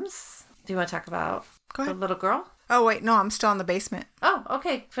mediums. Do you want to talk about the little girl? Oh, wait. No, I'm still in the basement. Oh,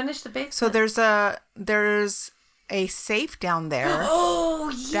 okay. Finish the basement. So there's a safe down there. Oh,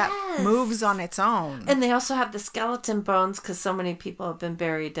 yes. That moves on its own. And they also have the skeleton bones because so many people have been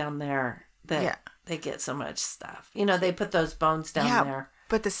buried down there that they get so much stuff. They put those bones down there.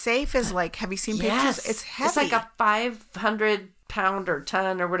 But the safe is like, have you seen pictures? It's heavy. It's like a 500-pound or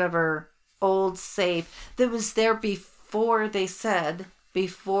ton or whatever old safe that was there before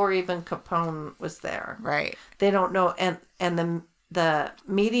before even Capone was there. Right. They don't know. And the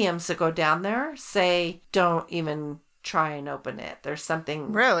mediums that go down there say, don't even try and open it. There's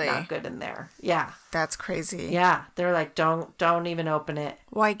something not good in there. Yeah. That's crazy. Yeah. They're like, don't even open it.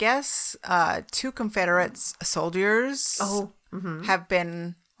 Well, I guess 2 Confederate soldiers have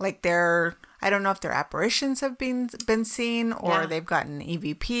been like I don't know if their apparitions have been seen or they've gotten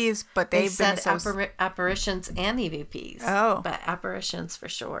EVPs, but they've been apparitions and EVPs. Oh, but apparitions for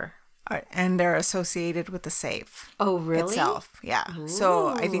sure. And they're associated with the safe. Oh, really? Itself, yeah. Ooh. So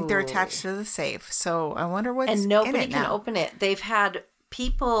I think they're attached to the safe. So I wonder what's in it now. And nobody can open it. They've had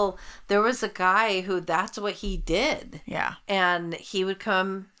people. There was a guy who that's what he did. Yeah. And he would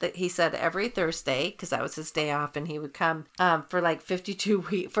come. He said every Thursday because that was his day off, and he would come for like 52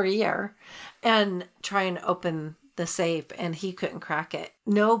 weeks for a year, and try and open the safe, and he couldn't crack it.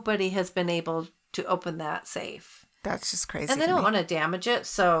 Nobody has been able to open that safe. That's just crazy. And they don't want to damage it,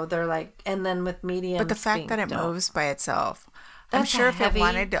 so they're like, and then with mediums. But the fact that it moves by itself, I'm sure if it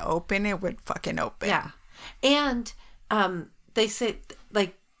wanted to open, it would fucking open. Yeah. And they say,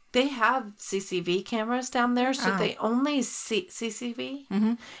 like, they have CCTV cameras down there, so they only see CCTV.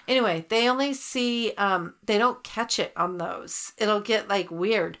 Mm-hmm. Anyway, they only see, they don't catch it on those. It'll get like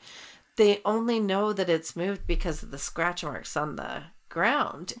weird. They only know that it's moved because of the scratch marks on the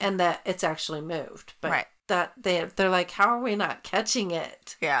ground and that it's actually moved. But that they're like, how are we not catching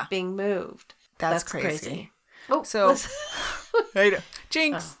it? Yeah, being moved. That's crazy. Oh, so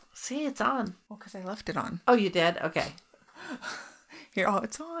jinx. Oh, see, it's on. Well, because I left it on. Oh, you did? Okay. Here,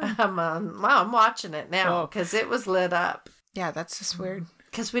 it's on. I'm watching it now because it was lit up. Yeah, that's just weird.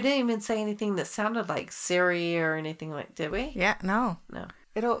 Because we didn't even say anything that sounded like Siri or anything like, did we? Yeah, no.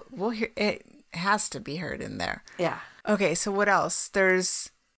 We'll hear it. Has to be heard in there. Yeah. Okay, so what else? Beer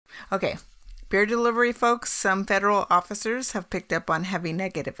delivery folks, some federal officers have picked up on heavy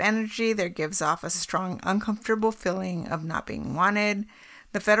negative energy that gives off a strong, uncomfortable feeling of not being wanted.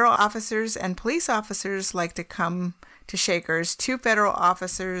 The federal officers and police officers like to come to Shakers. 2 federal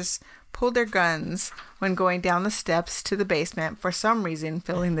officers pulled their guns when going down the steps to the basement for some reason,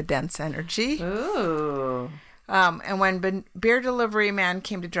 feeling the dense energy. Ooh. And when beer delivery man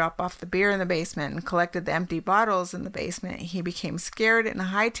came to drop off the beer in the basement and collected the empty bottles in the basement, he became scared and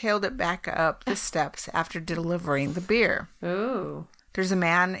hightailed it back up the steps after delivering the beer. Ooh. There's a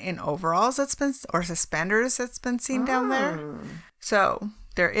man in overalls or suspenders that's been seen down there. So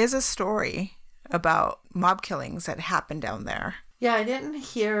there is a story about mob killings that happened down there. Yeah, I didn't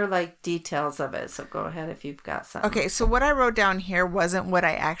hear like details of it, so go ahead if you've got some. Okay, so what I wrote down here wasn't what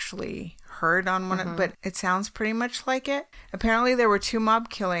I actually heard on one, but it sounds pretty much like it. Apparently, there were 2 mob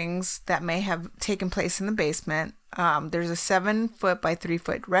killings that may have taken place in the basement. There's a 7-foot by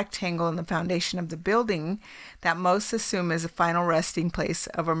 3-foot rectangle in the foundation of the building that most assume is a final resting place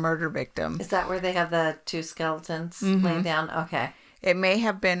of a murder victim. Is that where they have the 2 skeletons laying down? Okay. It may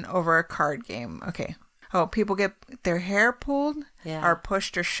have been over a card game. Okay. Oh, people get their hair pulled or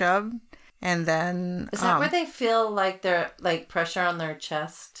pushed or shoved. And then... Is that where they feel like they're like pressure on their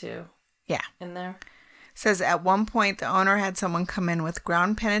chest too? Yeah. In there? Says at one point the owner had someone come in with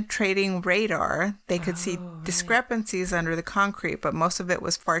ground penetrating radar. They could see discrepancies under the concrete, but most of it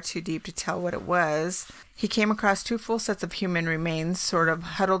was far too deep to tell what it was. He came across 2 full sets of human remains sort of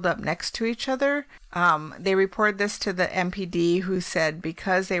huddled up next to each other. They reported this to the MPD, who said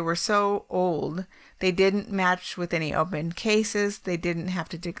because they were so old, they didn't match with any open cases. They didn't have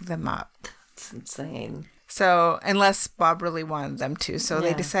to dig them up. That's insane. So, unless Bob really wanted them to. So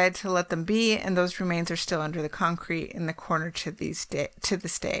they decided to let them be, and those remains are still under the concrete in the corner to this day.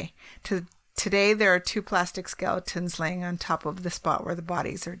 Today, there are 2 plastic skeletons laying on top of the spot where the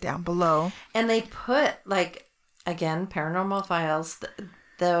bodies are down below. And they put, like, again, Paranormal Files,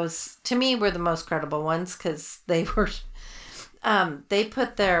 those, to me, were the most credible ones, because they were, they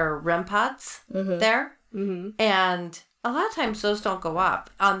put their REM pods there, and a lot of times those don't go up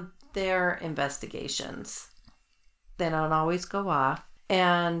on their investigations. They don't always go off,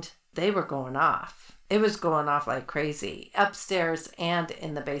 and they were going off. It was going off like crazy upstairs and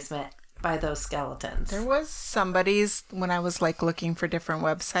in the basement by those skeletons. There was somebody's, when I was like looking for different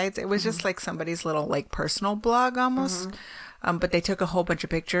websites, it was just like somebody's little like personal blog almost. But they took a whole bunch of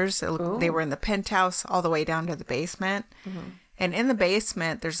pictures. They were in the penthouse all the way down to the basement. And in the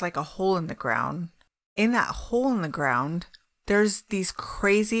basement, there's like a hole in the ground. In that hole in the ground, there's these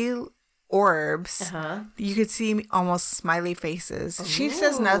crazy orbs. You could see almost smiley faces. She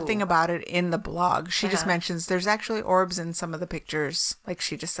says nothing about it in the blog. She just mentions there's actually orbs in some of the pictures. Like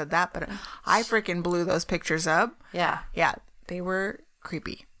she just said that, but I freaking blew those pictures up. Yeah. Yeah, they were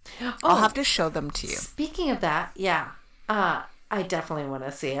creepy. I'll have to show them to you. Speaking of that, I definitely want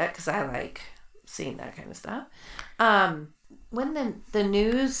to see it because I like seeing that kind of stuff. When the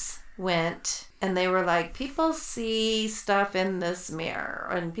news went and they were like, people see stuff in this mirror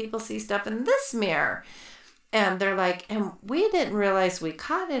and people see stuff in this mirror, and they're like, and we didn't realize we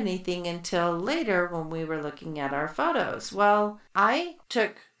caught anything until later when we were looking at our photos. Well, I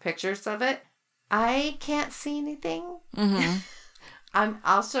took pictures of it. I can't see anything.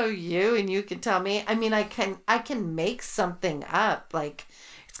 I'll show you and you can tell me. I mean, I can make something up. Like,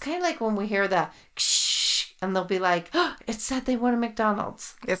 it's kind of like when we hear the and they'll be like, oh, it said they want a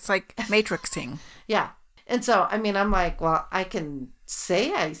McDonald's. It's like matrixing. Yeah. And so, I mean, I'm like, well, I can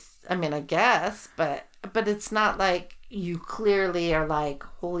say I mean, I guess, but it's not like you clearly are like,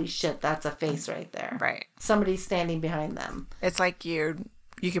 holy shit, that's a face right there. Right. Somebody's standing behind them. It's like you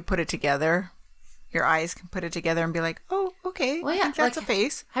could put it together. Your eyes can put it together and be like, oh, okay, well, yeah, I think that's like, a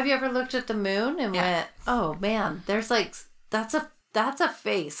face. Have you ever looked at the moon and went, oh man, there's like, that's a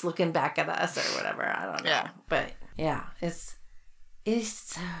face looking back at us or whatever. I don't know. Yeah. But yeah, it's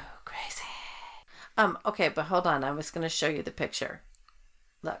so crazy. Okay, but hold on. I was going to show you the picture.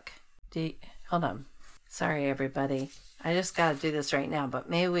 Look. Hold on. Sorry, everybody. I just got to do this right now, but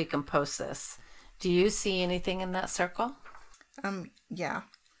maybe we can post this. Do you see anything in that circle? Yeah.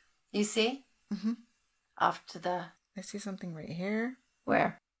 You see? Mm-hmm. Off to the... I see something right here.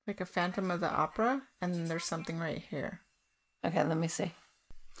 Where? Like a Phantom of the Opera, and then there's something right here. Okay, let me see.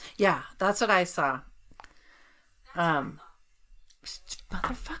 Yeah, that's what I saw. Motherfucker.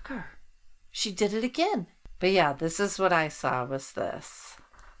 She did it again. But yeah, this is what I saw was this.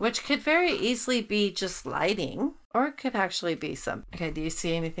 Which could very easily be just lighting. Or it could actually be some... Okay, do you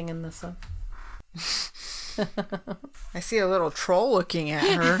see anything in this one? I see a little troll looking at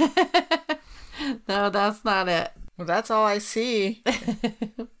her. No, that's not it. Well, that's all I see.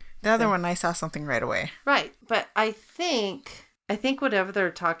 The other one, I saw something right away. Right, but I think whatever they're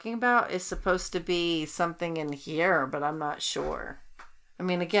talking about is supposed to be something in here, but I'm not sure. I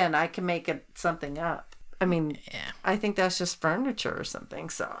mean, again, I can make it something up. I mean, yeah. I think that's just furniture or something,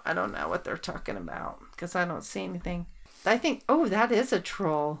 so I don't know what they're talking about because I don't see anything. I think, oh, that is a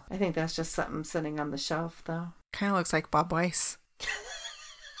troll. I think that's just something sitting on the shelf, though. Kind of looks like Bob Weiss.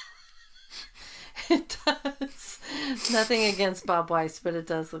 It does. Nothing against Bob Weiss, but it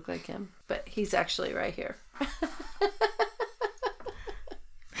does look like him. But he's actually right here.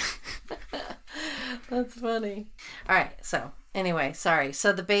 That's funny. All right, so anyway, sorry.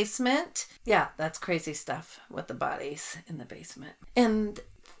 So the basement, yeah, that's crazy stuff with the bodies in the basement. And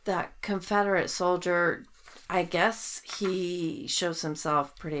that Confederate soldier, I guess he shows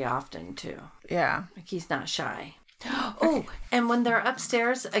himself pretty often too. Yeah. Like he's not shy. Oh, and when they're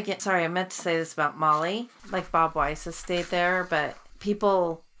upstairs, again, sorry, I meant to say this about Molly. Like Bob Weiss has stayed there, but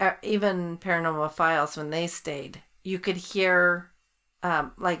people, even Paranormal Files, when they stayed, you could hear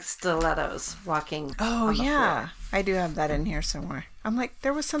like stilettos walking. Oh, on the yeah. floor. I do have that in here somewhere. I'm like,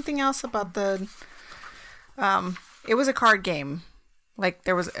 there was something else about the, it was a card game. Like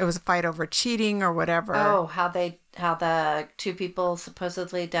it was a fight over cheating or whatever. Oh, how the two people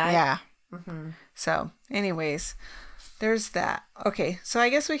supposedly died? Yeah. Mm-hmm. So, anyways, there's that. Okay, so I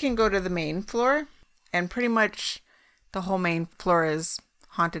guess we can go to the main floor, and pretty much the whole main floor is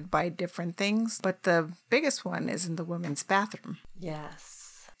haunted by different things, but the biggest one is in the women's bathroom.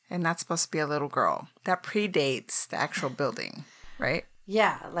 Yes. And that's supposed to be a little girl. That predates the actual building, right?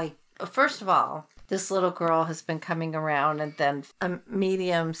 Yeah, like, first of all, this little girl has been coming around, and then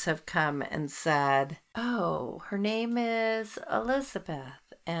mediums have come and said, oh, her name is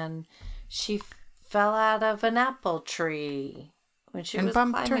Elizabeth, and she fell out of an apple tree when she was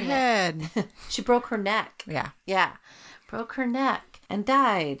bumped her head. She broke her neck. Yeah. Yeah. Broke her neck and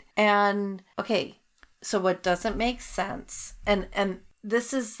died. And okay, so what doesn't make sense, and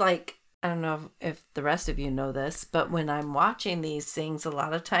this is like, I don't know if the rest of you know this, but when I'm watching these things, a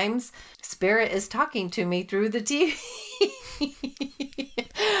lot of times Spirit is talking to me through the TV.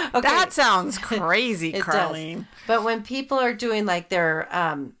 Okay. That sounds crazy, Carlene. Does. But when people are doing like their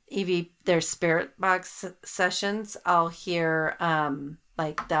their spirit box sessions, I'll hear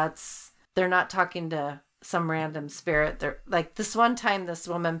like they're not talking to some random spirit. They're like, this one time this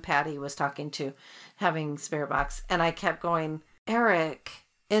woman Patty was talking to, having spirit box, and I kept going, Eric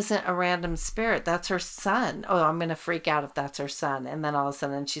isn't a random spirit, that's her son. Oh, I'm gonna freak out if that's her son. And then all of a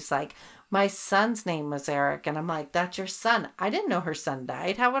sudden she's like, my son's name was Eric. And I'm like, that's your son. I didn't know her son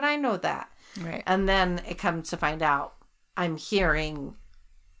died. How would I know that? Right. And then it comes to find out I'm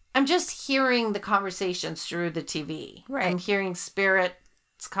just hearing the conversations through the TV. Right. I'm hearing spirits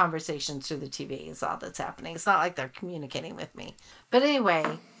conversations through the TV is all that's happening. It's not like they're communicating with me. But anyway,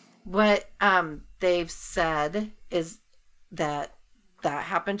 what they've said is that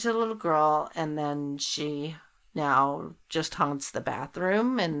happened to the little girl, and then she now just haunts the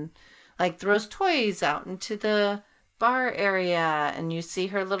bathroom and like throws toys out into the bar area, and you see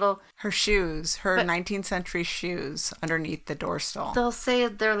her shoes, her 19th century shoes underneath the door stall. They'll say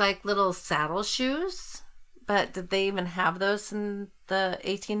they're like little saddle shoes, but did they even have those in the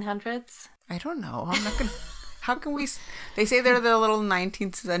 1800s? I don't know. I'm not gonna. How can we? They say they're the little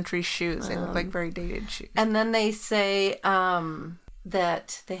 19th century shoes. They look like very dated shoes. And then they say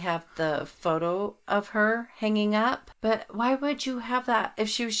that they have the photo of her hanging up. But why would you have that? If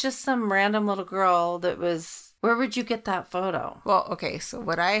she was just some random little girl that was... Where would you get that photo? Well, okay, so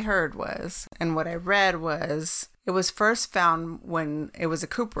what I heard was, and what I read was, it was first found when it was a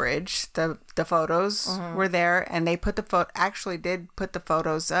cooperage. The photos were there, and they put actually did put the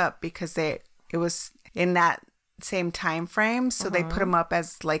photos up because it was in that same time frame, so they put them up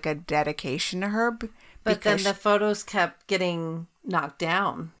as like a dedication to her. But then the photos kept getting knocked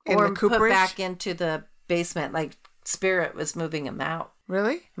down or put back into the basement, like Spirit was moving him out.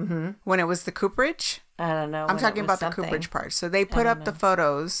 Really? Mm-hmm. When it was the Cooperage? I don't know. I'm talking about the Cooperage part. So they put up the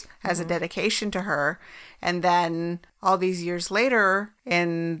photos as a dedication to her. And then all these years later,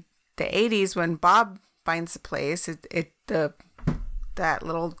 in the 80s, when Bob finds the place, that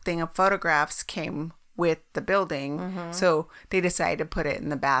little thing of photographs came with the building. Mm-hmm. So they decided to put it in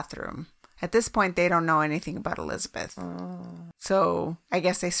the bathroom. At this point, they don't know anything about Elizabeth. So I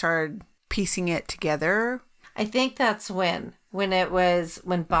guess they started piecing it together. I think that's when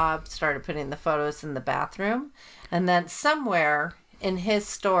Bob started putting the photos in the bathroom. And then somewhere in his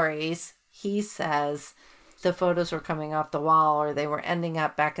stories, he says the photos were coming off the wall, or they were ending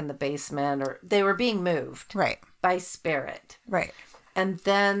up back in the basement, or they were being moved. Right. By spirit. Right. And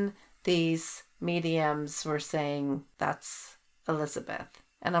then these mediums were saying, that's Elizabeth.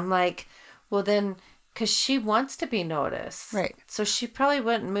 And I'm like, well then, because she wants to be noticed. Right. So she probably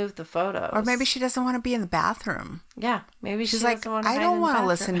wouldn't move the photos. Or maybe she doesn't want to be in the bathroom. Yeah. Maybe she's like, I don't want to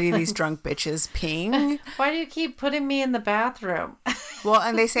listen to these drunk bitches peeing. Why do you keep putting me in the bathroom? Well,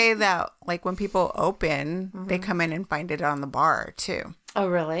 and they say that like when people open, they come in and find it on the bar too. Oh,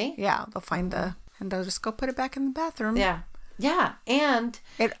 really? Yeah. They'll find and they'll just go put it back in the bathroom. Yeah. Yeah, and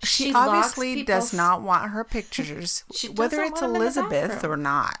she obviously does not want her pictures, whether it's Elizabeth or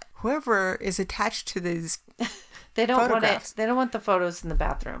not. Whoever is attached to these they don't photographs. They don't want the photos in the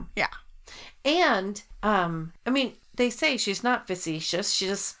bathroom. Yeah. And I mean, they say she's not facetious, she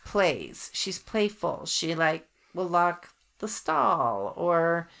just plays. She's playful. She will lock the stall,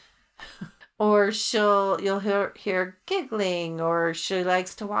 or you'll hear giggling, or she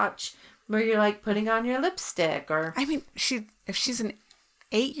likes to watch where you're putting on your lipstick, or I mean, if she's an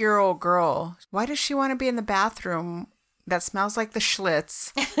 8-year-old girl, why does she want to be in the bathroom that smells like the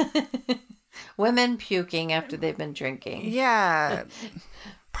Schlitz? Women puking after they've been drinking. Yeah.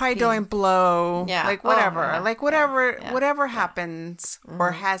 Probably doing blow. Yeah. Whatever. Whatever happens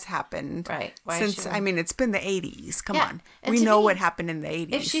or has happened. Right. Since, it's been the 80s. Come on. We know what happened in the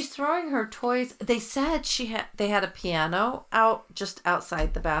 80s. If she's throwing her toys, they said they had a piano just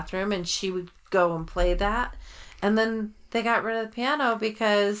outside the bathroom, and she would go and play that. And then they got rid of the piano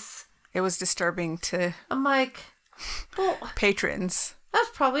because it was disturbing to I'm like, well, patrons. That's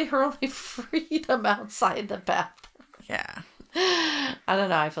probably her only freedom outside the bathroom. Yeah. I don't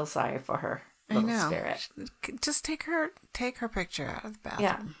know. I feel sorry for her little spirit. Just take her picture out of the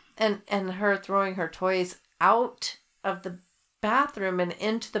bathroom. Yeah. And her throwing her toys out of the bathroom and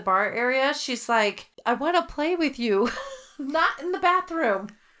into the bar area. She's like, I want to play with you. Not in the bathroom.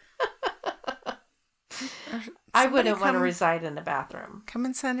 I wouldn't want to reside in the bathroom. Come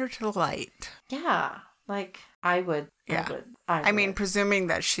and send her to the light. Yeah. I would. Yeah. I mean, presuming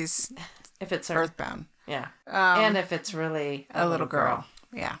that she's if it's earthbound. Yeah. And if it's really a little girl.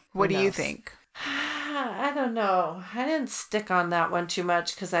 Yeah. What do you think? I don't know. I didn't stick on that one too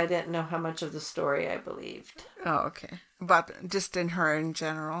much because I didn't know how much of the story I believed. Oh, okay. But just in her in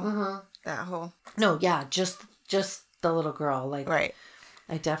general. Mm-hmm. That whole. No, yeah. Just the little girl. Right.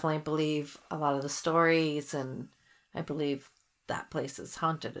 I definitely believe a lot of the stories, and I believe that place is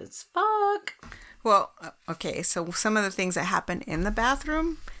haunted as fuck. Well, okay, so some of the things that happen in the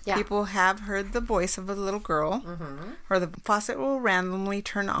bathroom, people have heard the voice of a little girl, or the faucet will randomly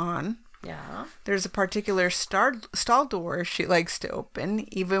turn on. Yeah. There's a particular stall door she likes to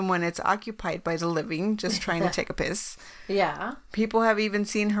open, even when it's occupied by the living, just trying to take a piss. Yeah. People have even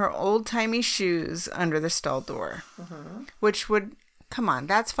seen her old-timey shoes under the stall door, which would, come on,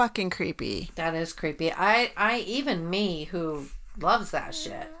 that's fucking creepy. That is creepy. I even me, who loves that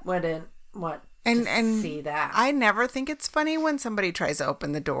shit, wouldn't want and see that. I never think it's funny when somebody tries to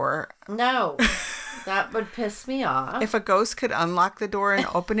open the door. No, that would piss me off. If a ghost could unlock the door and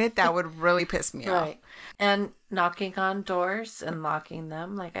open it, that would really piss me off. Right. And knocking on doors and locking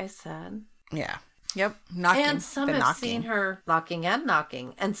them, like I said. Yeah. Yep. Knocking. And some have seen her locking and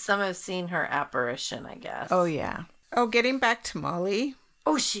knocking. And some have seen her apparition, I guess. Oh, yeah. Oh, getting back to Molly.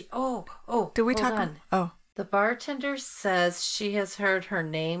 Oh. Did we talk? On. Oh. The bartender says she has heard her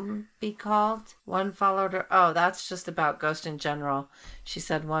name be called. One followed her. Oh, that's just about ghosts in general. She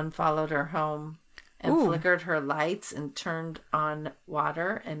said one followed her home and flickered her lights and turned on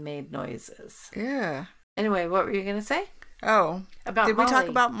water and made noises. Yeah. Anyway, what were you going to say? Oh. About Did Molly. we talk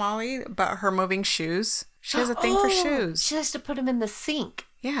about Molly? About her moving shoes? She has a thing for shoes. She has to put them in the sink.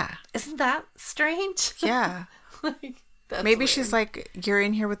 Yeah. Isn't that strange? Yeah. That's maybe weird. She's like, you're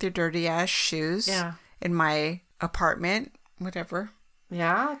in here with your dirty ass shoes. Yeah. In my apartment, whatever.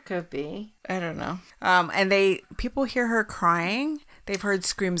 Yeah, could be. I don't know. And people hear her crying. They've heard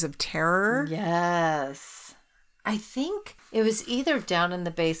screams of terror.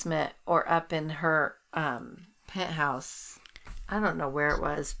 penthouse. I don't know where it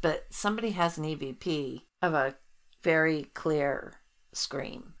was, but somebody has an EVP of a very clear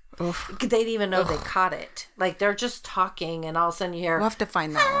scream. Oof. They didn't even know they caught it. Like, they're just talking, and all of a sudden you hear... We'll have to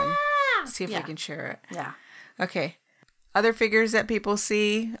find that one. See if we can share it. Yeah. Okay. Other figures that people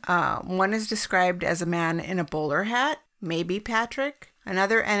see. One is described as a man in a bowler hat. Maybe Patrick.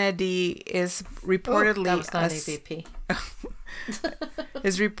 Another entity is reportedly... that was not EVP.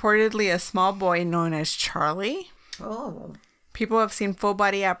 is reportedly a small boy known as Charlie. Oh. People have seen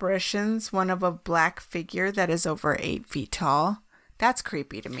full-body apparitions. One of a black figure that is over 8 feet tall. That's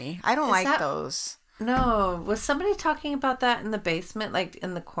creepy to me. I don't like those. No. Was somebody talking about that in the basement, like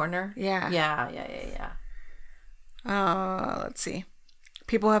in the corner? Yeah. Yeah. Let's see.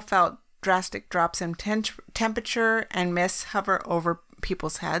 People have felt drastic drops in temperature and mists hover over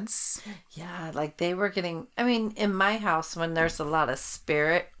people's heads. Yeah, like they were getting... I mean, in my house, when there's a lot of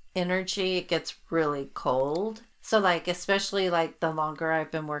spirit energy, it gets really cold. So, like, especially, like, the longer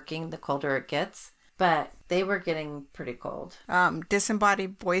I've been working, the colder it gets. But they were getting pretty cold.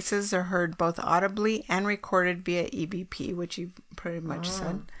 Disembodied voices are heard both audibly and recorded via EVP, which you pretty much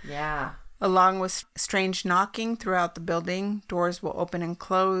said. Yeah. Along with strange knocking throughout the building. Doors will open and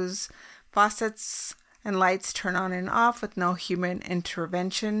close. Faucets and lights turn on and off with no human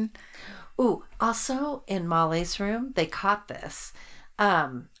intervention. Ooh, also in Molly's room, they caught this.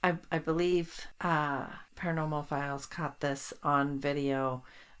 I believe Paranormal Files caught this on video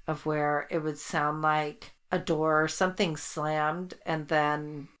of where it would sound like a door, something slammed, and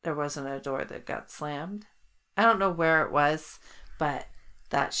then there wasn't a door that got slammed. I don't know where it was, but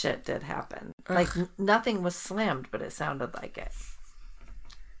that shit did happen. Ugh. Like, nothing was slammed, but it sounded like it.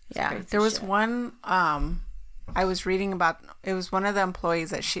 Yeah, there was one, I was reading about, it was one of the employees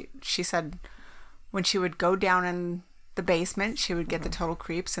that she said when she would go down in the basement, she would get the total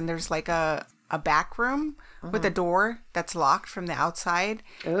creeps, and there's like a back room with a door that's locked from the outside.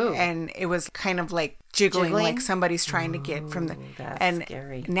 Ooh. And it was kind of like jiggling? Like somebody's trying to get from the... That's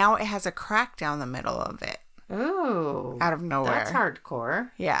scary. Now it has a crack down the middle of it. Ooh. Out of nowhere. That's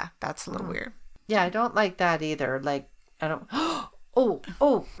hardcore. Yeah, that's a little weird. Yeah, I don't like that either. Like, I don't...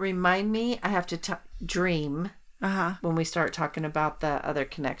 Oh, remind me, I have to dream when we start talking about the other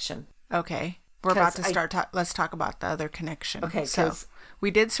connection. Okay. We're about to start. Let's talk about the other connection. Okay, so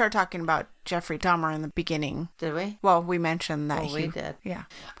we did start talking about Jeffrey Dahmer in the beginning. Did we? Well, we mentioned that we did. Yeah.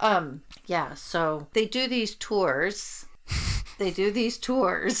 Yeah. So they do these tours.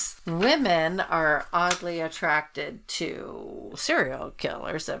 Women are oddly attracted to serial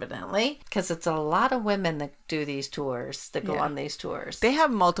killers, evidently, because it's a lot of women that do these tours, that go on these tours. They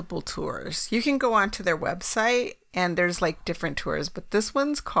have multiple tours. You can go onto their website and there's like different tours, but this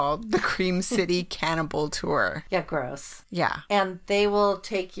one's called the Cream City Cannibal Tour. Yeah, gross. Yeah. And they will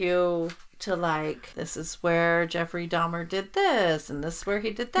take you to like, this is where Jeffrey Dahmer did this, and this is where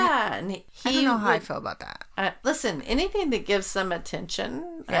he did that. And he I don't know how I feel about that. Listen, anything that gives them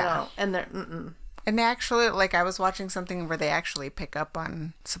attention, and they're, And they actually, like, I was watching something where they actually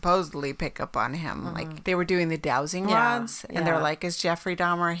supposedly pick up on him. Like, they were doing the dowsing rods, and they're like, is Jeffrey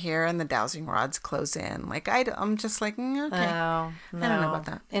Dahmer here? And the dowsing rods close in. Like, I'm just like, okay. No. I don't know about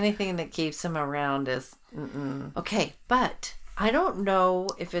that. Anything that keeps him around is, Okay, but I don't know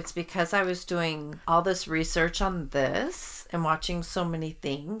if it's because I was doing all this research on this and watching so many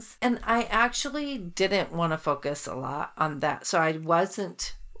things, and I actually didn't want to focus a lot on that. So I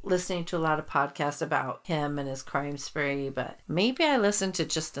wasn't listening to a lot of podcasts about him and his crime spree, but maybe I listened to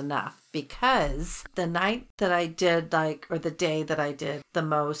just enough, because the night that I did the day that I did the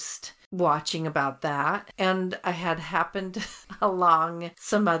most watching about that, and I had happened along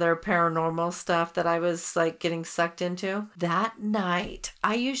some other paranormal stuff that I was like getting sucked into. That night,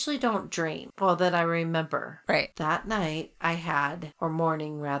 I usually don't dream. Well, that I remember. Right. That night I had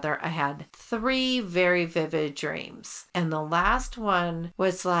 3 very vivid dreams. And the last one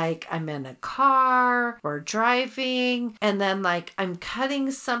was like, I'm in a car, we're driving, and then like I'm cutting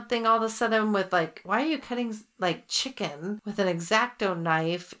something all of a sudden with like, why are you cutting like chicken with an X-Acto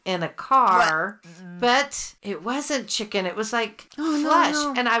knife in a car? What? But it wasn't chicken, it was like flesh.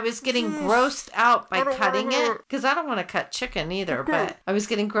 No. And I was getting grossed out by cutting it, because I don't want to cut chicken either, but I was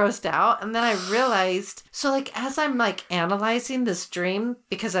getting grossed out. And then I realized, so like as I'm like analyzing this dream,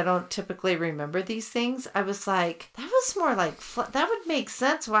 because I don't typically remember these things, I was like, that was more like that would make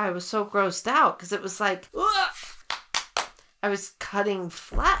sense why I was so grossed out, because it was like, ugh! I was cutting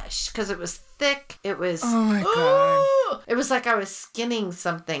flesh because it was thick. It was, oh my God. It was like I was skinning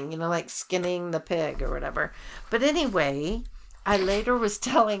something, like skinning the pig or whatever. But anyway, I later was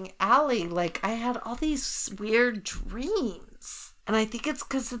telling Allie, like, I had all these weird dreams. And I think it's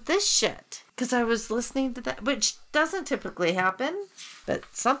because of this shit. because I was listening to that, which doesn't typically happen, but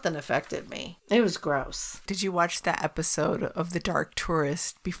something affected me. It was gross. Did you watch that episode of The Dark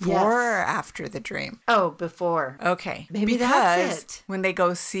Tourist before or after the dream? Oh, before. Okay. Maybe that's it. When they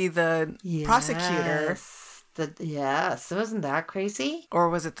go see the prosecutor. Yes. Wasn't that crazy? Or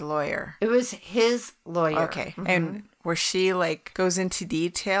was it the lawyer? It was his lawyer. Okay. Mm-hmm. And where she like goes into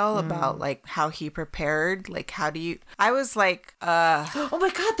detail about like how he prepared, like how do you... I was like, oh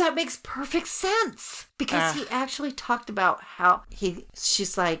my God, that makes perfect sense. Because he actually talked about how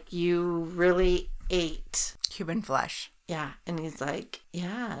she's like, you really ate human flesh. Yeah. And he's like,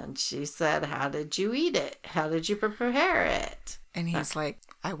 yeah. And she said, how did you eat it? How did you prepare it? And he's like,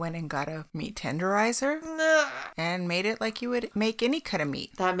 I went and got a meat tenderizer and made it like you would make any cut of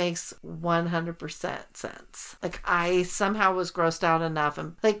meat. That makes 100% sense. Like, I somehow was grossed out enough.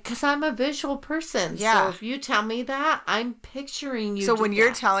 And like, because I'm a visual person. Yeah. So if you tell me that, I'm picturing you. So when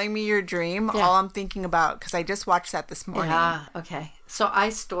you're telling me your dream, all I'm thinking about, because I just watched that this morning. Yeah. Okay. So I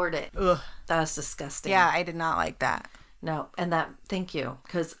stored it. Ugh. That was disgusting. Yeah, I did not like that. No, and thank you,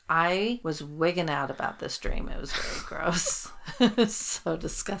 because I was wigging out about this dream. It was very gross. It was so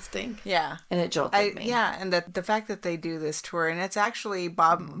disgusting. Yeah. And it jolted me. Yeah, and the fact that they do this tour, and it's actually,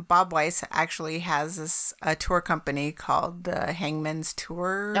 Bob Weiss actually has a tour company called the Hangman's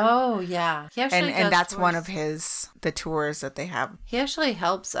Tour. Oh, yeah. He actually and that's tours. One of the tours that they have. He actually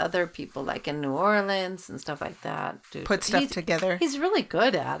helps other people, like in New Orleans and stuff like that. Put stuff together. He's really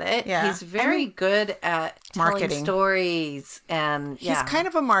good at it. Yeah. He's very good at marketing. Telling stories. And he's kind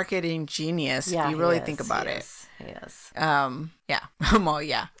of a marketing genius if you really think about it. Yes. Yeah. Well,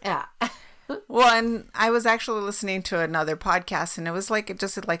 yeah. Yeah. Well, and I was actually listening to another podcast, and it was like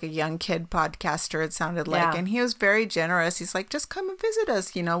just like a young kid podcaster, it sounded like, and he was very generous. He's like, just come and visit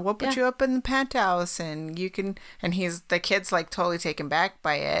us, we'll put you up in the penthouse, and you can, and the kid's like totally taken back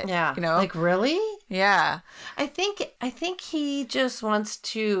by it. Yeah. Like, really? Yeah. I think he just wants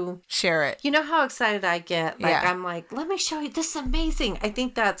to share it. You know how excited I get? Like, I'm like, let me show you, this is amazing. I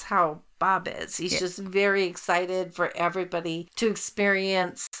think that's how Bob is. He's just very excited for everybody to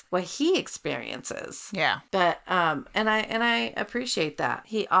experience what he experiences. Yeah. But and I appreciate that.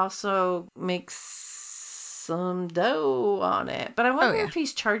 He also makes some dough on it. But I wonder if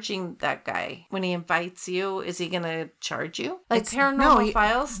he's charging that guy when he invites you. Is he going to charge you? Like Paranormal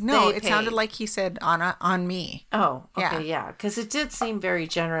Files? No, it sounded like he said on me. Oh, okay, yeah. Because it did seem very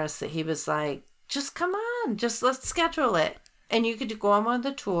generous that he was like, just come on, just let's schedule it. And you could go on one of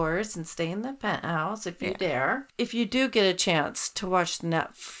the tours and stay in the penthouse if you dare. If you do get a chance to watch the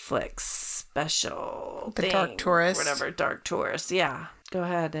Netflix special. The Dark Tourist. Whatever, Dark Tourist. Yeah. Go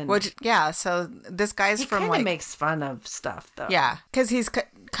ahead. So this guy's from like... He kind of makes fun of stuff, though. Yeah. Because he's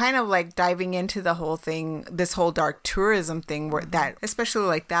kind of like diving into the whole thing, this whole dark tourism thing, where that, especially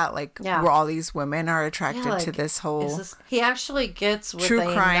like that, where all these women are attracted to this whole... He actually gets with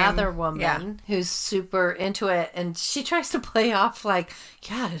another woman who's super into it, and she tries to play off like,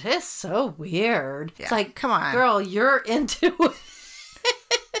 yeah, it is so weird. Yeah. It's like, come on, girl, you're into it.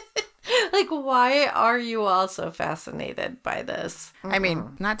 Like, why are you all so fascinated by this? I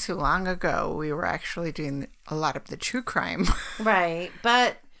mean, not too long ago, we were actually doing a lot of the true crime. Right,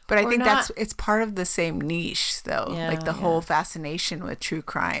 but I think it's part of the same niche, though. Yeah, like the whole fascination with true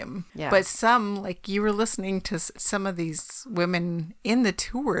crime. Yeah. But like you were listening to some of these women in the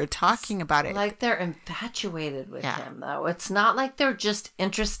tour talking about it. Like they're infatuated with him, though. It's not like they're just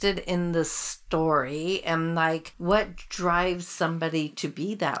interested in the story and like what drives somebody to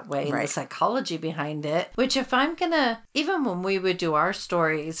be that way, and the psychology behind it. Which if I'm gonna, even when we would do our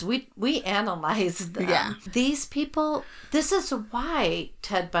stories, we analyze them. Yeah. These people, this is why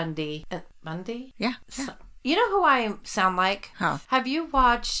Ted Bundy. Bundy? Yeah. So, you know who I sound like? Huh. Have you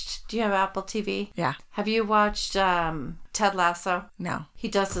watched, do you have Apple TV? Yeah. Have you watched Ted Lasso? No. He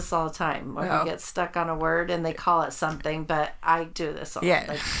does this all the time where he gets stuck on a word and they call it something, but I do this all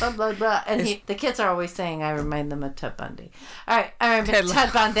like blah, blah, blah. And the kids are always saying I remind them of Ted Bundy. All right. I remember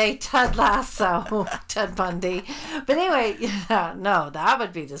Ted Bundy, Ted Lasso, Ted Bundy. But anyway, no, that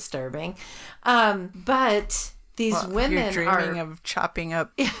would be disturbing. But... These women you're dreaming of chopping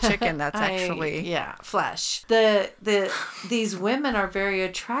up chicken. That's actually flesh. These women are very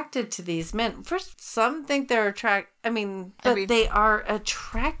attracted to these men. First, some think they're they are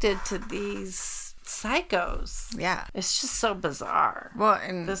attracted to these psychos. Yeah, it's just so bizarre. Well,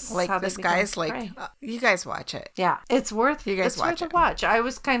 and this guy's like, you guys watch it. Yeah, it's worth. You guys watch it. I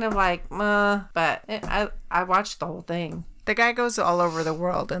was kind of like, but I watched the whole thing. The guy goes all over the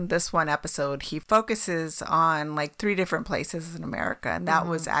world. In this one episode, he focuses on like 3 different places in America, and that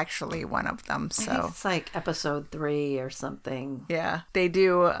was actually one of them. So I think it's like episode 3 or something. Yeah. They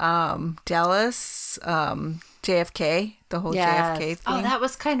do Dallas, JFK, the whole JFK thing. Oh, that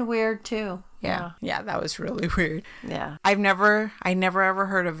was kind of weird too. Yeah, that was really weird. Yeah. I never ever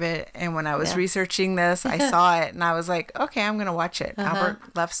heard of it. And when I was researching this, I saw it and I was like, okay, I'm going to watch it.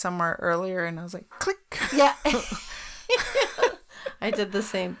 Albert left somewhere earlier and I was like, click. Yeah. I did the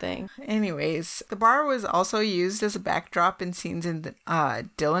same thing. Anyways, the bar was also used as a backdrop in scenes in the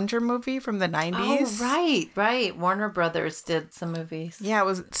Dillinger movie from the 90s. Oh, right. Warner Brothers did some movies. Yeah,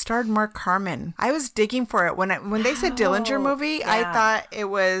 it starred Mark Harmon. I was digging for it. When they said Dillinger movie, I thought it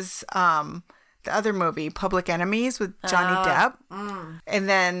was the other movie, Public Enemies, with Johnny Depp. And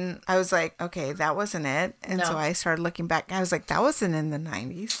then I was like, okay, that wasn't it. And so I started looking back. I was like, that wasn't in the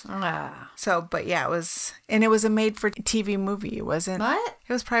 90s. So, but yeah, it was. And it was a made-for-TV movie. It wasn't. What?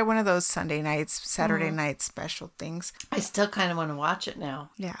 It was probably one of those Sunday nights, Saturday night special things. I still kind of want to watch it now.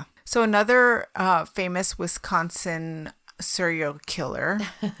 Yeah. So another famous Wisconsin serial killer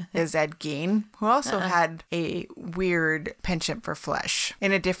is Ed Gein, who also had a weird penchant for flesh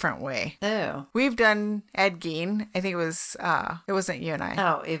in a different way. Oh. We've done Ed Gein. I think it wasn't you and I.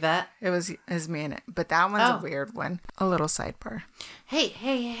 Oh, Yvette. It was me and it. But that one's a weird one. A little sidebar.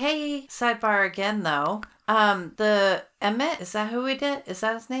 Hey. Sidebar again, though. The Emmett, is that who we did? Is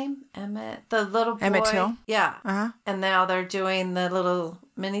that his name? Emmett? The little boy? Emmett Till? Yeah. Uh-huh. And now they're doing the little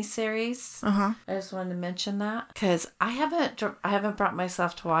miniseries. Uh-huh. I just wanted to mention that because I haven't brought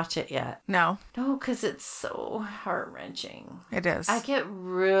myself to watch it yet. No, because it's so heart-wrenching. it is. I get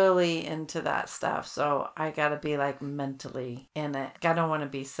really into that stuff, so I gotta be like mentally in it. I don't want to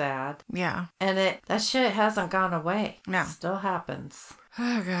be sad. Yeah. And that shit hasn't gone away. No. It still happens.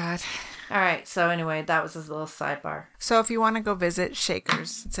 Oh, God. All right. So anyway, that was his little sidebar. So if you want to go visit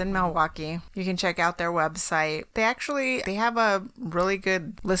Shakers, it's in Milwaukee. You can check out their website. They have a really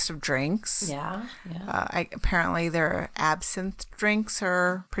good list of drinks. Yeah. Apparently their absinthe drinks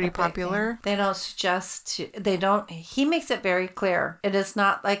are pretty popular. They don't suggest he makes it very clear. It is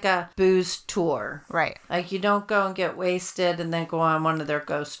not like a booze tour. Right. Like you don't go and get wasted and then go on one of their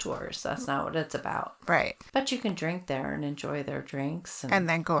ghost tours. That's not what it's about. Right. But you can drink there and enjoy their drinks. And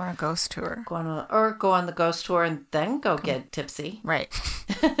then go on a ghost tour. Go on the ghost tour and then go get tipsy. Right.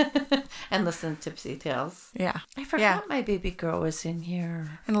 And listen to Tipsy Tales. Yeah. I forgot my baby girl was in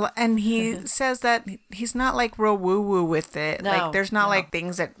here. And he says that he's not like real woo-woo with it. No, like there's not like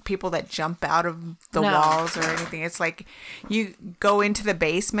things that people that jump out of the walls or anything. It's like you go into the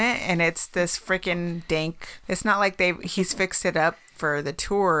basement and it's this freaking dank. It's not like he's fixed it up for the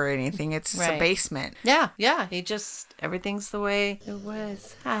tour or anything. It's just a basement. Yeah. He just, everything's the way it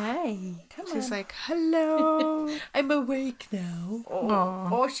was. Hi. She's like, hello. I'm awake now.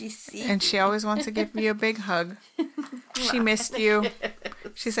 Oh, she's sick. And she always wants to give you a big hug. She missed you.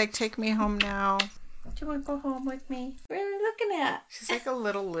 She's like, take me home now. Do you want to go home with me? What are you looking at? She's like a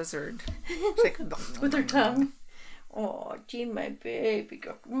little lizard. She's like, with her tongue. Oh, gee, my baby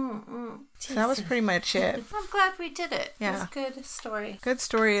girl. So that was pretty much it. I'm glad we did it. Yeah. It was a good story. Good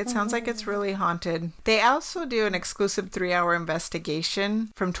story. It sounds like it's really haunted. They also do an exclusive 3-hour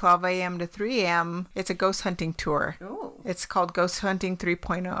investigation from 12 a.m. to 3 a.m. It's a ghost hunting tour. Ooh. It's called Ghost Hunting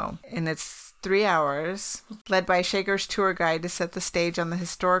 3.0. And it's 3 hours, led by Shaker's tour guide to set the stage on the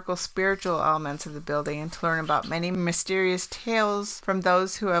historical, spiritual elements of the building and to learn about many mysterious tales from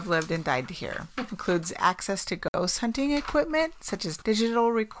those who have lived and died here. Includes access to ghost hunting equipment, such as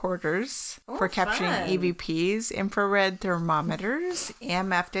digital recorders for capturing EVPs, infrared thermometers,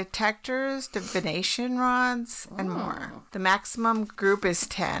 EMF detectors, divination rods, and more. The maximum group is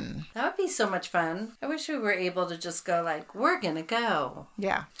 10. That would be so much fun. I wish we were able to just go like, we're going to go.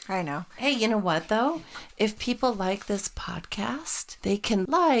 Yeah, I know. Hey, you know what though? If people like this podcast, they can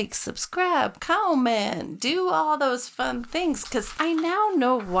like, subscribe, comment, do all those fun things. Because I now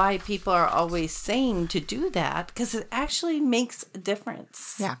know why people are always saying to do that. Because it actually makes a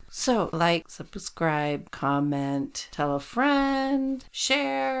difference. Yeah. So like, subscribe, comment, tell a friend,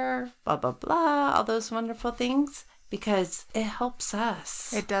 share, blah, blah, blah. All those wonderful things. Because it helps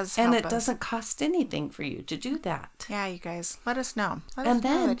us. It does help us. And it doesn't cost anything for you to do that. Yeah, you guys, let us know. Let us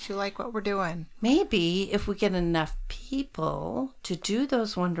know that you like what we're doing. Maybe if we get enough people to do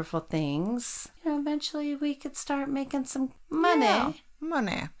those wonderful things, eventually we could start making some money. Yeah,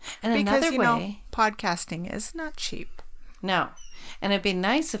 money. And because, another way, podcasting is not cheap. No. And it'd be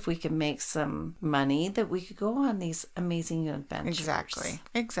nice if we could make some money that we could go on these amazing adventures.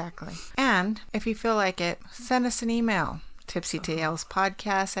 Exactly. And if you feel like it, send us an email.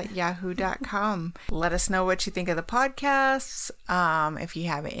 tipsytalespodcast@yahoo.com. Let us know what you think of the podcasts. If you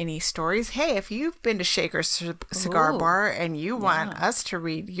have any stories. Hey, if you've been to Shaker Cigar Bar and you want us to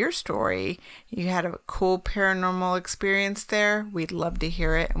read your story, you had a cool paranormal experience there, we'd love to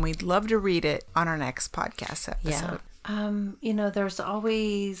hear it, and we'd love to read it on our next podcast episode. There's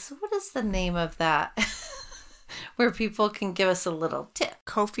always, what is the name of that? Where people can give us a little tip.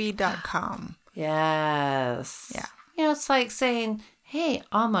 Ko-fi.com. Yes. Yeah. It's like saying, hey,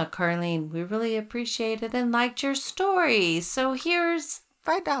 Alma, Carlene, we really appreciated and liked your story. So here's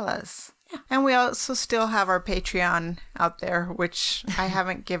 $5. Yeah. And we also still have our Patreon out there, which I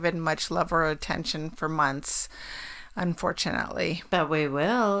haven't given much love or attention for months, unfortunately. But we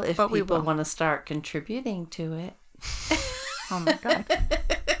will if people want to start contributing to it. Oh my God.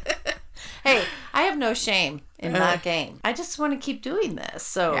 Hey, I have no shame in that game. I just want to keep doing this.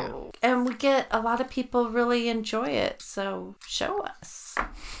 So, and we get a lot of people really enjoy it. So show us.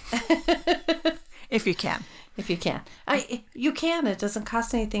 If you can. If you can. You can. It doesn't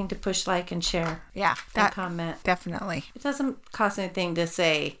cost anything to push like and share. Yeah. And comment. Definitely. It doesn't cost anything to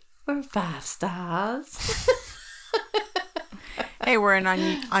say, we're 5 stars. Hey, we're on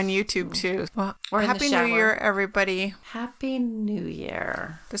YouTube too. Well, Happy New Year, everybody. Happy New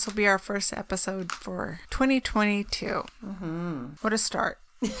Year. This will be our first episode for 2022. Mm-hmm. What a start.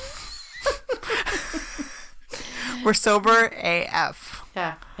 We're sober AF.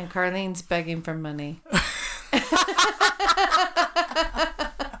 Yeah, and Carlene's begging for money.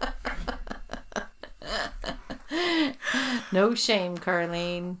 No shame,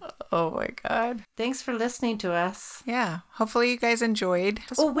 Carlene. Oh my God. Thanks for listening to us. Yeah. Hopefully you guys enjoyed.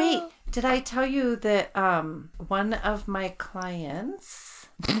 Oh, wait. Did I tell you that one of my clients...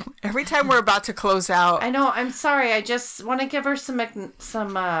 Every time we're about to close out. I know. I'm sorry. I just want to give her some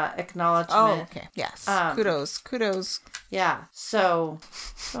acknowledgement. Oh, okay. Yes. Kudos. Yeah. So,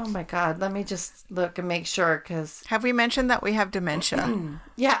 oh my God. Let me just look and make sure because... Have we mentioned that we have dementia?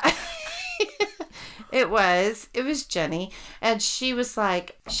 Yeah. It was Jenny, and she was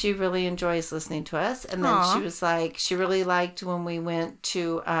like, she really enjoys listening to us. And then she was like, she really liked when we went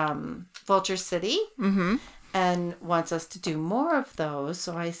to Vulture City and wants us to do more of those.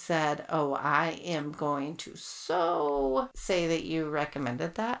 So I said, I am going to say that you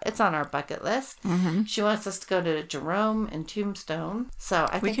recommended that. It's on our bucket list. Mm-hmm. She wants us to go to Jerome and Tombstone. So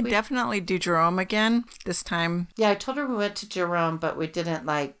I think we can definitely do Jerome again this time. Yeah, I told her we went to Jerome, but we didn't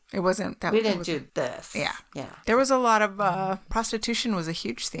It wasn't that. We didn't do this. Yeah. Yeah. There was a lot of prostitution was a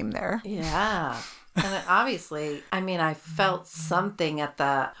huge theme there. Yeah. And obviously, I felt something at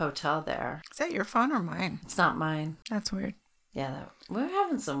the hotel there. Is that your phone or mine? It's not mine. That's weird. Yeah, we're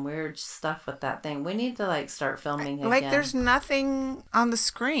having some weird stuff with that thing. We need to start filming again. There's nothing on the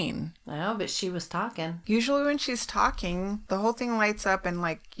screen. I know, but she was talking. Usually when she's talking, the whole thing lights up and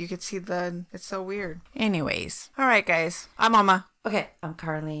you could see it's so weird. Anyways. All right, guys. I'm Alma. Okay, I'm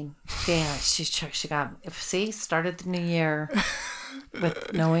Carlene. Yeah, she got, started the new year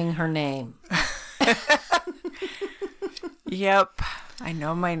with knowing her name. Yep. I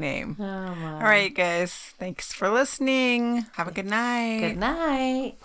know my name. Oh, my. All right, guys. Thanks for listening. Have a good night. Good night.